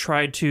heritage, and it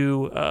tried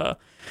to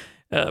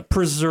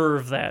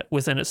preserve that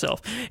within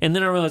itself. And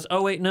then I realized,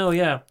 oh, wait, no,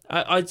 yeah.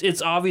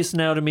 It's obvious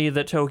now to me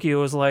that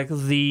Tokyo is like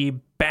the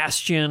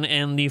bastion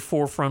and the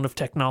forefront of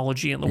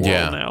technology in the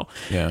world now.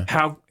 Yeah.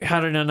 How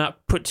did I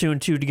not put two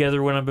and two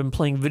together when I've been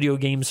playing video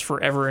games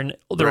forever and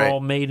they're Right.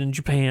 all made in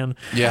Japan?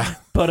 Yeah.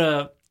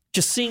 But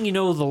just seeing, the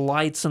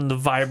lights and the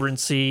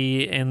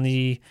vibrancy and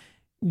the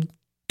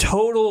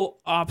total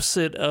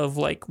opposite of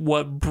like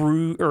what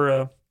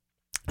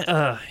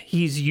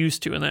he's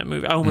used to in that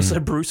movie. I almost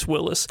said Bruce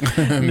Willis.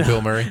 No,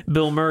 Bill Murray.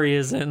 Bill Murray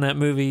is in that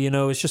movie. You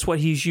know, it's just what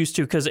he's used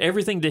to because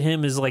everything to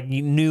him is like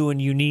new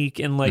and unique,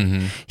 and like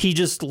he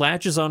just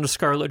latches onto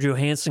Scarlett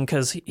Johansson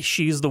because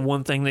she's the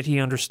one thing that he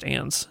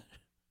understands.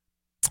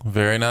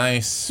 Very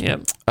nice.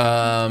 Yep.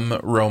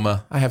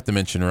 Roma. I have to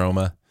mention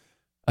Roma.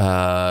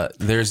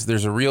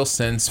 There's a real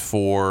sense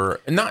for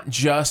not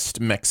just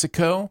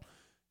Mexico,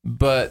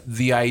 but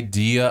the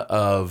idea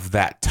of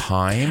that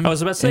time. I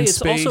was about to say it's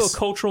space. also a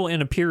cultural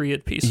and a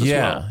period piece as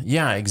well.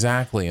 Yeah,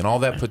 exactly. And all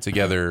that put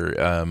together,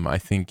 I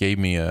think gave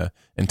me a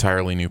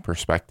entirely new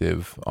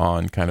perspective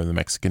on kind of the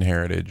Mexican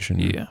heritage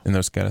and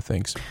those kind of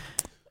things.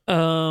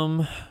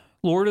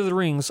 Lord of the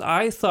Rings.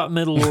 I thought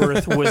Middle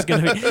Earth was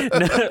going to be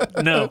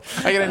no.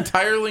 I got an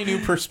entirely new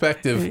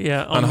perspective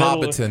on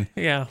Hobbiton.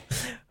 Yeah.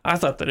 I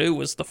thought that it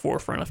was the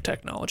forefront of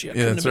technology.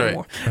 That's right.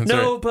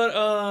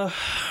 But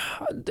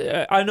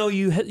I know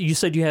you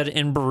said you had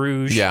In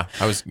Bruges. Yeah,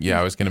 I was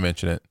going to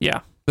mention it.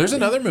 Yeah. There's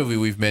another movie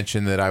we've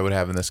mentioned that I would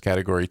have in this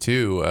category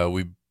too.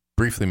 We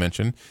briefly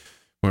mentioned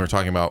when we were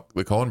talking about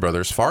the Coen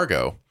brothers.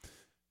 Fargo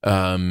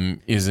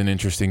is an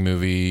interesting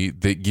movie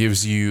that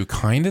gives you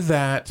kind of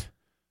that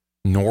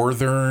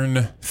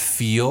northern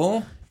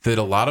feel that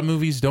a lot of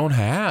movies don't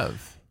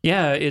have.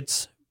 Yeah,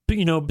 it's,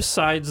 you know,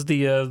 besides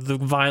the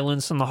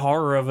violence and the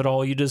horror of it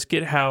all, you just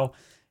get how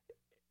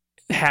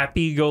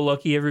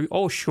happy-go-lucky I'm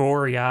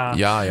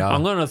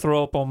gonna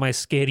throw up on my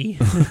skitty.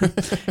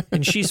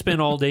 And she spent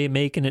all day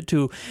making it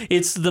too.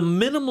 It's the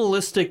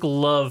minimalistic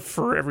love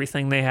for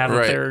everything they have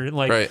up there.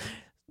 Like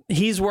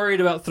he's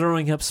worried about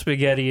throwing up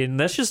spaghetti, and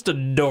that's just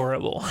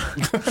adorable.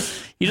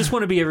 You just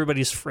want to be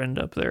everybody's friend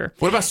up there.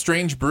 What about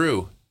Strange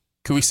Brew?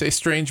 Could we say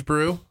Strange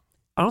Brew?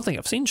 I don't think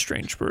I've seen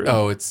Strange Brew.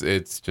 Oh, it's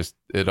just,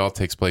 it all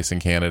takes place in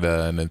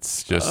Canada, and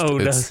it's just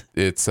what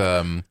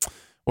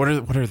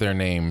are their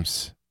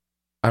names?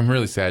 I'm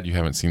really sad you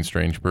haven't seen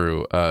Strange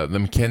Brew. The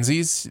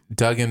Mackenzies,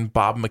 Doug and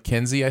Bob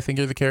Mackenzie, I think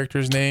are the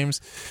characters'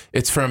 names.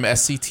 It's from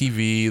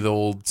SCTV, the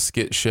old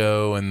skit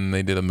show, and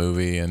they did a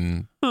movie.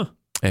 And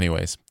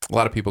anyways, a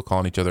lot of people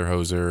calling each other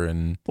hoser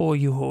and boy,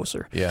 you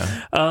hoser.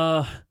 Yeah.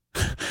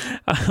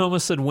 I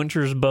almost said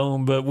Winter's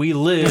Bone, but we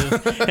live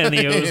in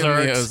the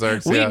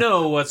Ozarks. We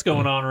know what's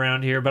going on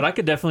around here, but I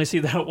could definitely see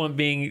that one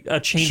being a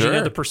changing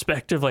of the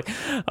perspective. Like,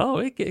 oh,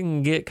 it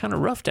can get kind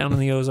of rough down in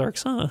the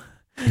Ozarks, huh?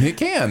 It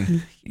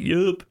can.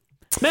 Yup.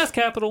 Meth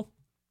capital.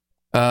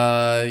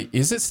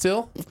 Is it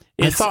still?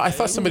 I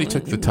thought somebody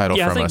took the title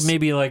from us. I think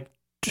maybe like,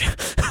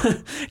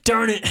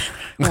 darn it.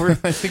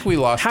 I think we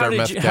lost our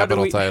meth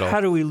capital title.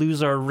 How do we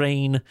lose our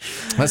reign?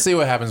 Let's see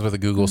what happens with a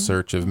Google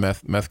search of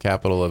meth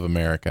capital of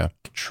America.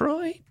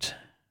 Detroit.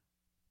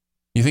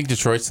 You think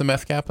Detroit's the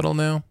meth capital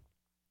now?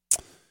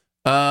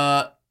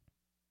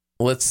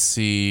 Let's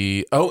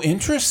see. Oh,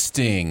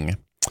 interesting.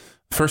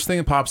 First thing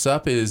that pops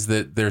up is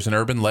that there's an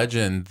urban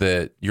legend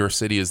that your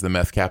city is the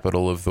meth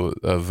capital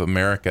of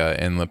America,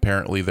 and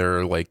apparently there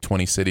are like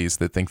 20 cities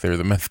that think they're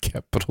the meth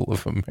capital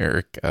of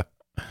America.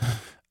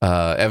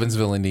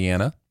 Evansville,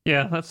 Indiana.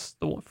 Yeah, that's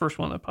the first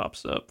one that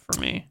pops up for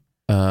me.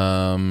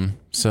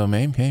 So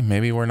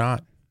maybe we're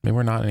not. Maybe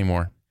we're not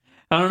anymore.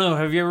 I don't know.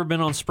 Have you ever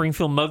been on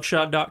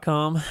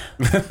SpringfieldMugshot.com?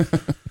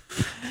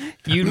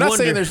 I'm not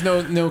saying there's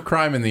no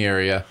crime in the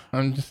area.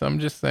 I'm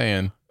just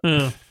saying.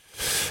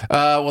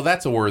 Well,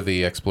 that's a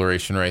worthy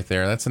exploration right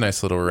there. That's a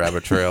nice little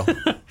rabbit trail.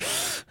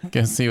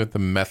 Can see what the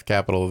meth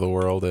capital of the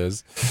world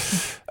is.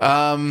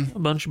 A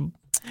bunch of,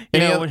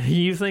 when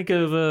you think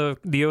of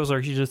the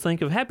Ozarks, you just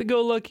think of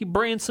happy-go-lucky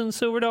Branson,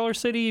 Silver Dollar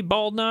City,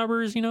 Bald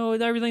Knobbers. You know,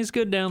 everything's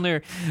good down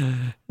there.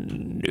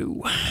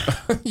 No.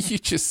 You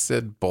just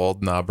said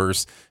Bald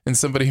Knobbers, and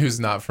somebody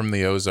who's not from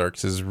the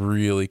Ozarks is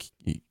really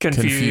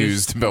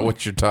confused about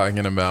what you're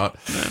talking about.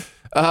 No.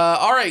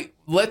 All right,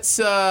 let's,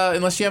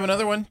 unless you have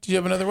another one. Do you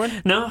have another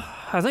one? No,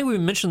 I think we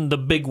mentioned the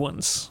big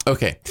ones.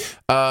 Okay.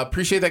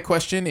 Appreciate that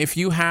question. If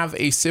you have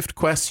a SIFT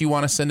quest you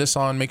want to send us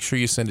on, make sure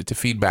you send it to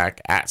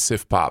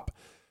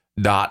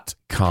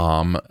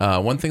feedback@siftpop.com.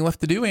 One thing left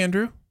to do,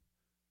 Andrew.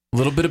 A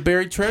little bit of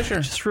buried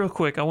treasure. Just real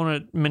quick, I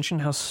want to mention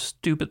how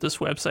stupid this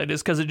website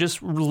is because it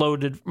just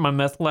loaded my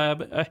meth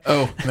lab.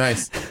 Oh,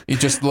 nice. You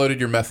just loaded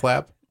your meth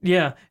lab?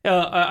 Yeah.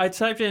 I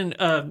typed in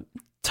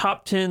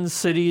top 10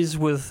 cities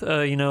with,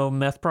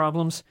 meth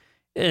problems,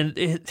 and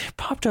it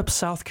popped up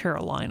South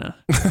Carolina.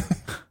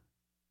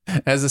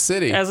 As a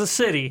city? As a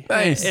city.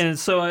 Nice. And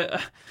so,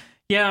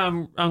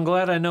 I'm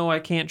glad I know I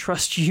can't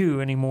trust you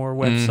anymore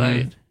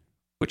website,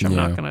 which I'm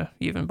not going to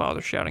even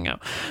bother shouting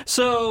out.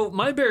 So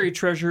my buried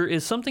treasure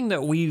is something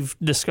that we've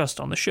discussed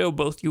on the show,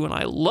 both you and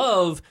I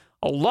love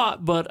a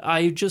lot, but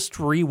I just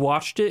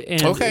rewatched it,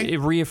 and it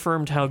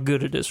reaffirmed how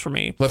good it is for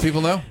me. Let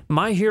people know.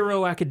 My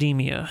Hero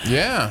Academia.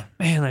 Yeah.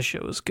 Man, that show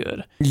is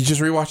good. You just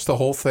rewatched the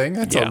whole thing?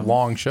 That's a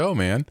long show,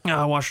 man.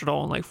 I watched it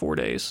all in like 4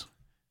 days.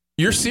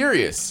 You're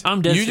serious?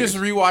 I'm dead serious. You just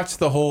rewatched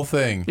the whole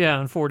thing? Yeah,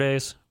 in 4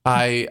 days.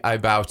 I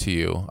bow to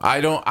you.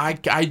 I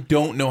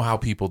don't know how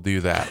people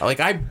do that.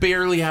 Like, I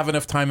barely have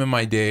enough time in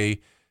my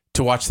day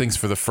to watch things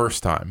for the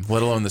first time,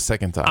 let alone the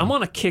second time. I'm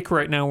on a kick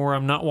right now where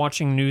I'm not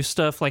watching new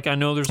stuff. Like, I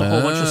know there's a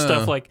whole bunch of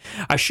stuff. Like,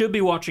 I should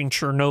be watching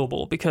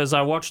Chernobyl because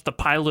I watched the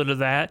pilot of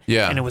that,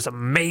 and it was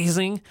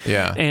amazing.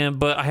 Yeah.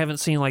 But I haven't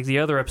seen like the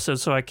other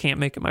episodes, so I can't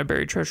make it my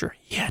buried treasure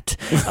yet.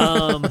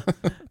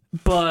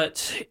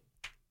 But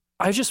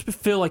I just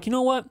feel like, you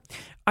know what?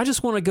 I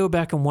just want to go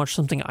back and watch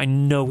something I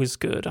know is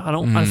good.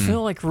 I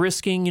feel like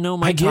risking,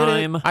 my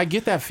time. I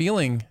get that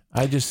feeling.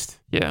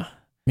 Yeah.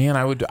 Man,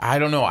 I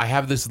don't know. I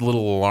have this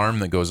little alarm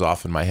that goes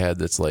off in my head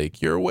that's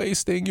like, you're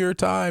wasting your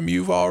time.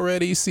 You've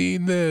already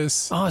seen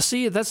this. Oh,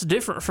 see, that's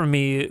different from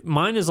me.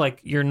 Mine is like,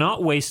 you're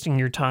not wasting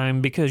your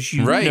time because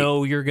you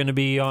know you're going to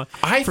be on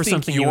for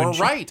something you enjoy. I think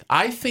you're right.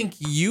 I think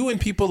you and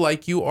people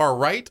like you are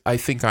right. I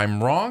think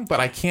I'm wrong, but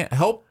I can't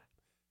help.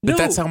 But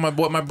that's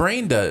what my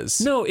brain does.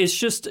 No,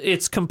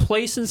 it's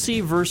complacency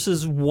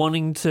versus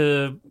wanting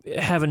to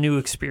have a new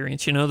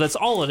experience. That's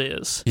all it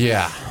is.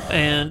 Yeah.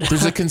 And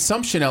there's a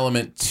consumption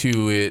element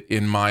to it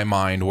in my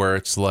mind where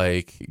it's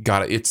like,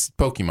 it's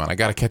Pokemon. I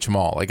got to catch them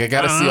all. Like, I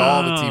got to see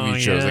all the TV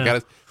shows. I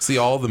got to see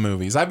all the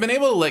movies. I've been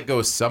able to let go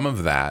of some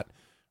of that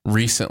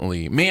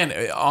recently. Man,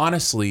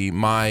 honestly,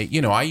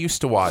 I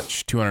used to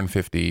watch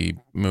 250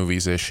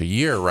 movies-ish a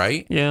year,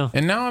 right? Yeah.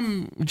 And now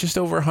I'm just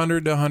over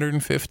 100 to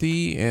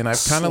 150, and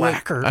I've kind of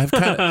let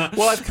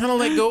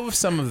go of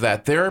some of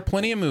that. There are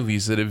plenty of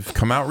movies that have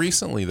come out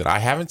recently that I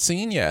haven't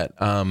seen yet.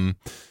 And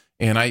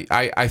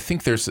I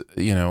think there's,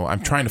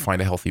 I'm trying to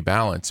find a healthy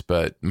balance,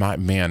 but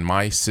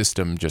my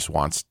system just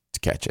wants to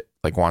catch it,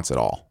 like wants it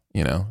all.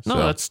 No,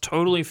 that's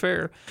totally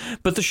fair.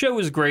 But the show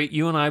is great.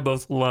 You and I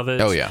both love it.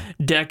 Oh, yeah.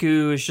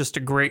 Deku is just a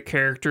great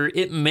character.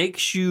 It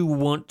makes you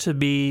want to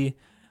be...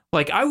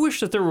 Like, I wish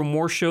that there were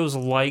more shows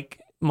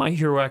like My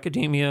Hero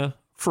Academia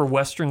for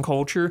Western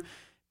culture,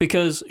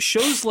 because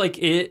shows like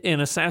it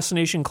and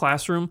Assassination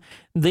Classroom,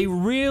 they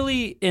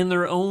really, in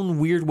their own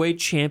weird way,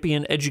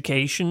 champion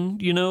education.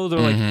 They're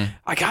like,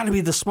 I gotta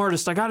be the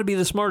smartest. I gotta be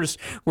the smartest.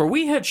 Where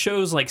we had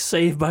shows like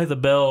Saved by the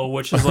Bell,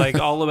 which is like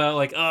all about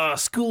like,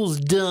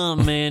 school's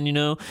dumb, man,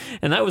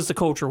 and that was the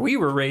culture we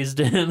were raised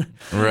in.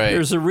 Right.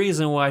 There's a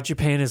reason why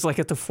Japan is like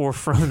at the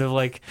forefront of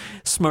like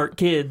smart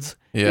kids.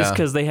 Yeah. It's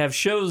because they have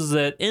shows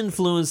that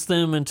influence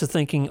them into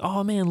thinking,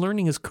 oh man,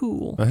 learning is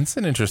cool. That's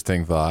an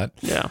interesting thought.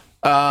 Yeah.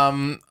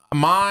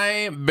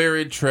 My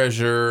buried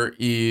treasure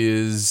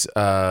is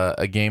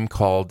a game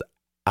called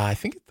I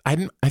think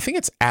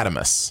it's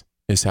Adamus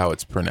is how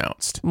it's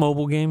pronounced.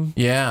 Mobile game?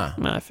 Yeah.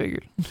 I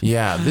figured.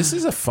 Yeah, this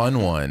is a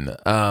fun one.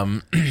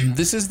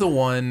 This is the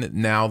one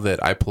now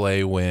that I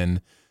play when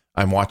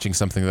I'm watching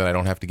something that I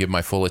don't have to give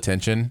my full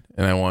attention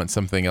and I want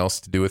something else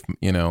to do with,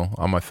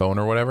 on my phone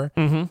or whatever.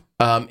 Mm-hmm.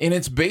 And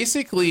it's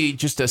basically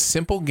just a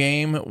simple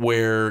game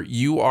where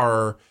you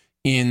are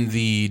in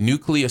the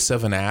nucleus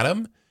of an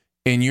atom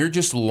and you're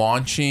just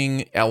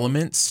launching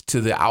elements to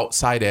the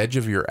outside edge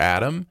of your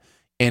atom.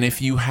 And if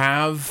you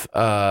have,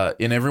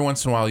 and every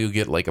once in a while you'll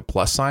get like a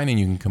plus sign and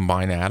you can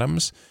combine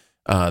atoms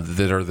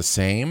that are the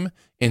same.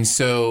 And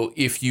so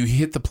if you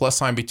hit the plus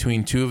sign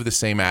between two of the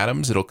same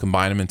atoms, it'll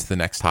combine them into the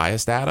next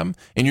highest atom.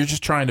 And you're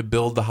just trying to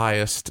build the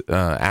highest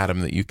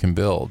atom that you can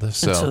build.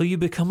 So until you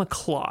become a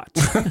clot.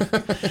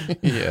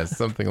 Yeah,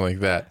 something like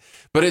that.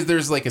 But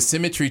there's like a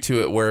symmetry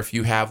to it where if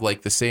you have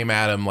like the same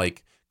atom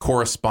like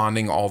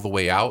corresponding all the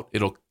way out,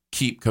 it'll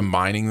keep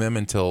combining them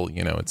until,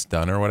 it's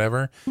done or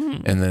whatever.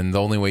 And then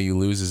the only way you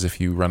lose is if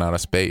you run out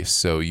of space.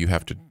 So you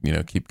have to,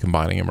 keep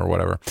combining them or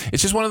whatever.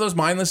 It's just one of those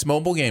mindless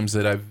mobile games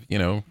that I've,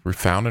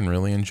 found and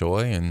really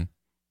enjoy. And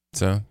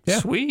so, yeah.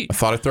 Sweet. I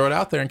thought I'd throw it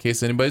out there in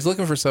case anybody's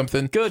looking for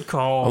something. Good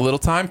call. A little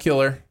time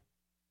killer.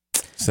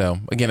 So,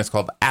 again, it's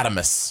called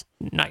Adamus.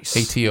 Nice.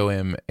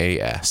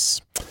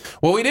 Atomas.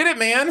 Well, we did it,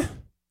 man.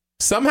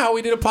 Somehow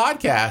we did a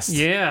podcast.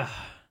 Yeah.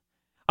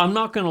 I'm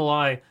not going to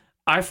lie.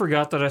 I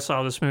forgot that I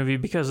saw this movie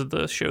because of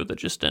the show that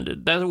just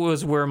ended. That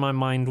was where my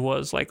mind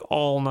was like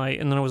all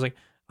night. And then I was like,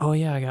 oh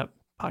yeah, I got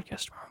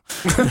podcast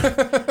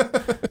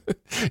tomorrow.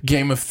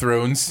 Game of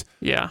Thrones.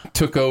 Yeah.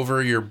 Took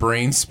over your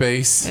brain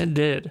space. It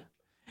did.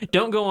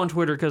 Don't go on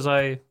Twitter because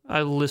I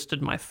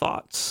listed my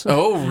thoughts.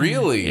 Oh,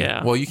 really?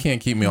 Yeah. Well, you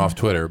can't keep me off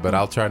Twitter, but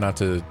I'll try not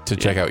to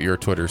check out your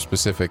Twitter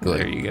specifically.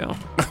 There you go.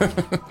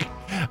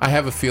 I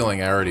have a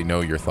feeling I already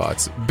know your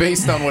thoughts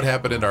based on what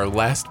happened in our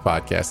last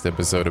podcast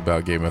episode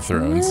about Game of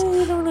Thrones.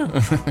 I don't know.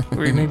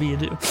 Or maybe you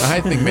do. I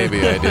think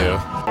maybe I do.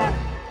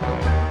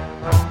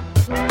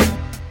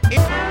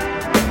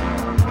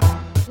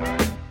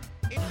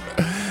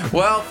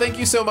 Well, thank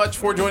you so much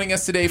for joining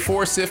us today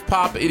for Sif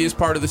Pop. It is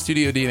part of the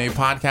Studio DNA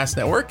Podcast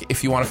Network.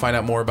 If you want to find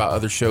out more about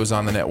other shows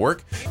on the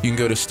network, you can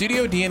go to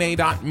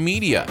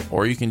studiodna.media,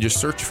 or you can just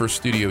search for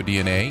Studio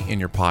DNA in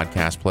your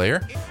podcast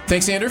player.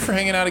 Thanks, Andrew, for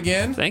hanging out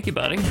again. Thank you,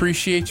 buddy.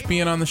 Appreciate you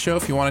being on the show.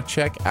 If you want to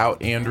check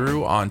out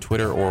Andrew on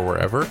Twitter or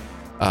wherever,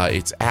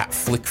 it's at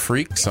Flick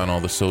Freaks on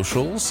all the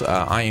socials.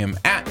 I am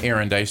at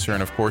Aaron Dicer,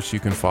 and of course, you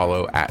can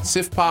follow at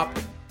Sif Pop.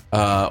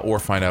 Or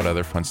find out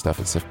other fun stuff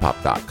at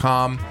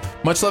sifpop.com.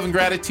 Much love and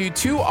gratitude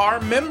to our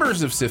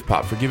members of Sif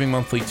Pop for giving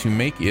monthly to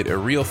make it a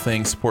real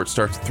thing. Support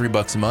starts at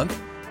 $3 a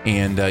month.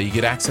 And you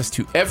get access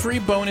to every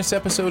bonus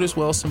episode as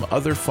well as some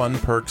other fun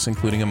perks,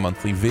 including a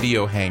monthly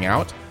video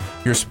hangout.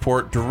 Your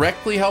support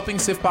directly helping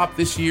Sif Pop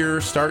this year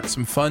start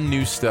some fun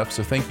new stuff,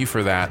 so thank you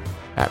for that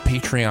at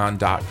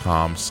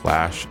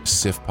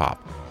patreon.com/SifPop.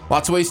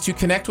 Lots of ways to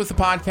connect with the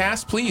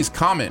podcast. Please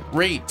comment,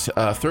 rate,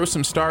 throw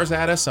some stars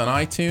at us on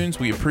iTunes.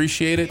 We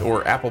appreciate it,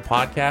 or Apple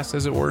Podcasts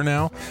as it were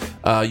now.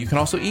 You can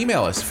also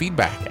email us,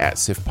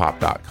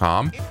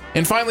 feedback@sifpop.com.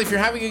 And finally, if you're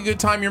having a good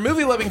time, your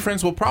movie-loving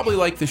friends will probably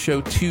like the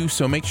show too,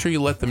 so make sure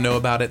you let them know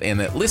about it and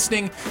that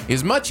listening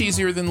is much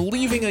easier than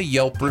leaving a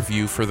Yelp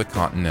review for The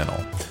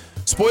Continental.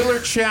 Spoiler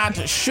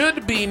Chat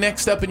should be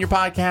next up in your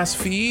podcast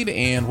feed,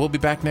 and we'll be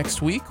back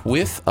next week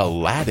with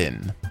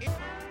Aladdin.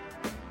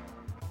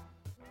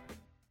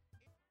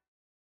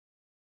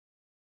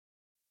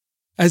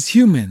 As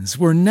humans,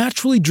 we're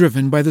naturally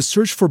driven by the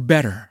search for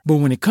better. But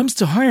when it comes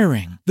to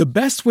hiring, the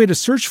best way to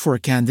search for a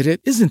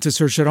candidate isn't to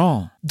search at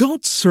all.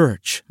 Don't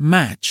search,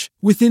 match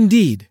with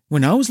Indeed.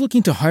 When I was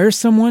looking to hire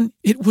someone,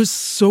 it was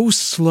so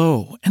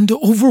slow and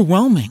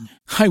overwhelming.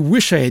 I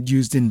wish I had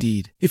used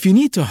Indeed. If you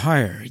need to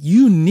hire,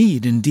 you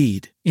need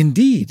Indeed.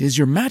 Indeed is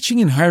your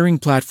matching and hiring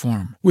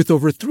platform with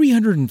over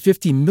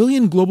 350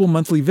 million global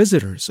monthly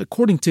visitors,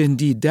 according to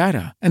Indeed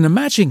data, and a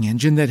matching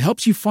engine that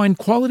helps you find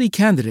quality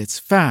candidates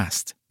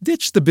fast.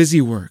 Ditch the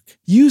busy work.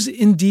 Use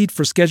Indeed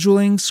for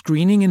scheduling,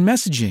 screening, and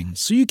messaging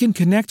so you can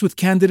connect with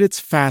candidates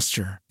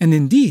faster. And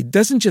Indeed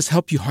doesn't just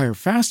help you hire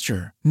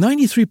faster.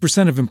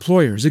 93% of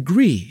employers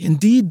agree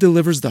Indeed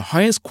delivers the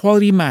highest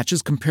quality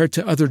matches compared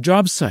to other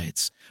job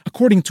sites,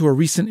 according to a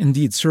recent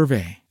Indeed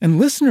survey. And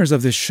listeners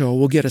of this show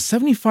will get a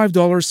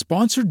 $75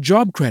 sponsored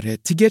job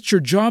credit to get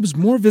your jobs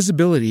more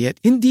visibility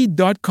at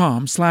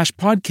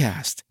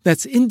Indeed.com/podcast.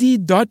 That's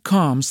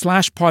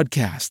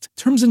Indeed.com/podcast.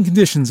 Terms and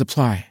conditions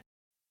apply.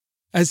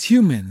 As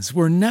humans,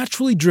 we're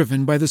naturally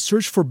driven by the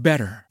search for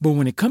better. But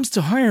when it comes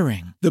to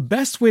hiring, the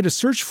best way to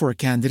search for a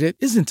candidate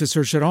isn't to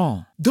search at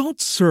all.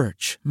 Don't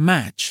search,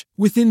 match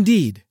with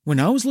Indeed. When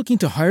I was looking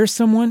to hire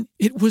someone,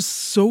 it was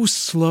so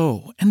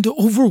slow and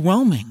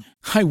overwhelming.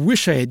 I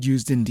wish I had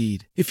used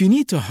Indeed. If you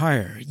need to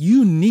hire,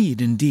 you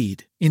need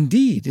Indeed.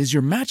 Indeed is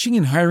your matching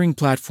and hiring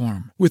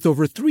platform with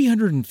over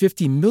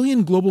 350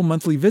 million global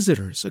monthly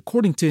visitors,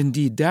 according to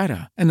Indeed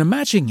data, and a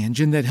matching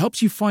engine that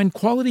helps you find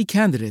quality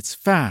candidates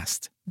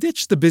fast.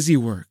 Ditch the busy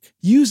work.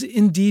 Use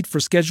Indeed for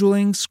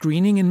scheduling,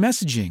 screening, and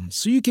messaging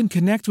so you can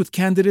connect with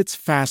candidates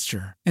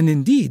faster. And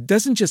Indeed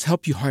doesn't just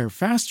help you hire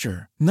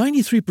faster.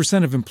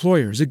 93% of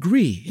employers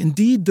agree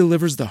Indeed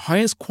delivers the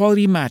highest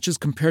quality matches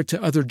compared to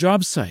other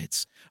job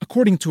sites,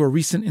 according to a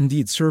recent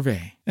Indeed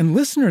survey. And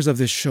listeners of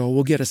this show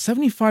will get a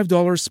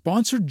 $75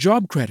 sponsored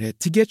job credit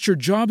to get your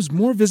jobs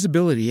more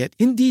visibility at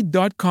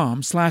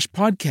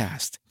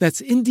Indeed.com/podcast. That's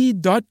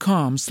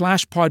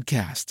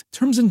Indeed.com/podcast.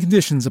 Terms and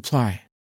conditions apply.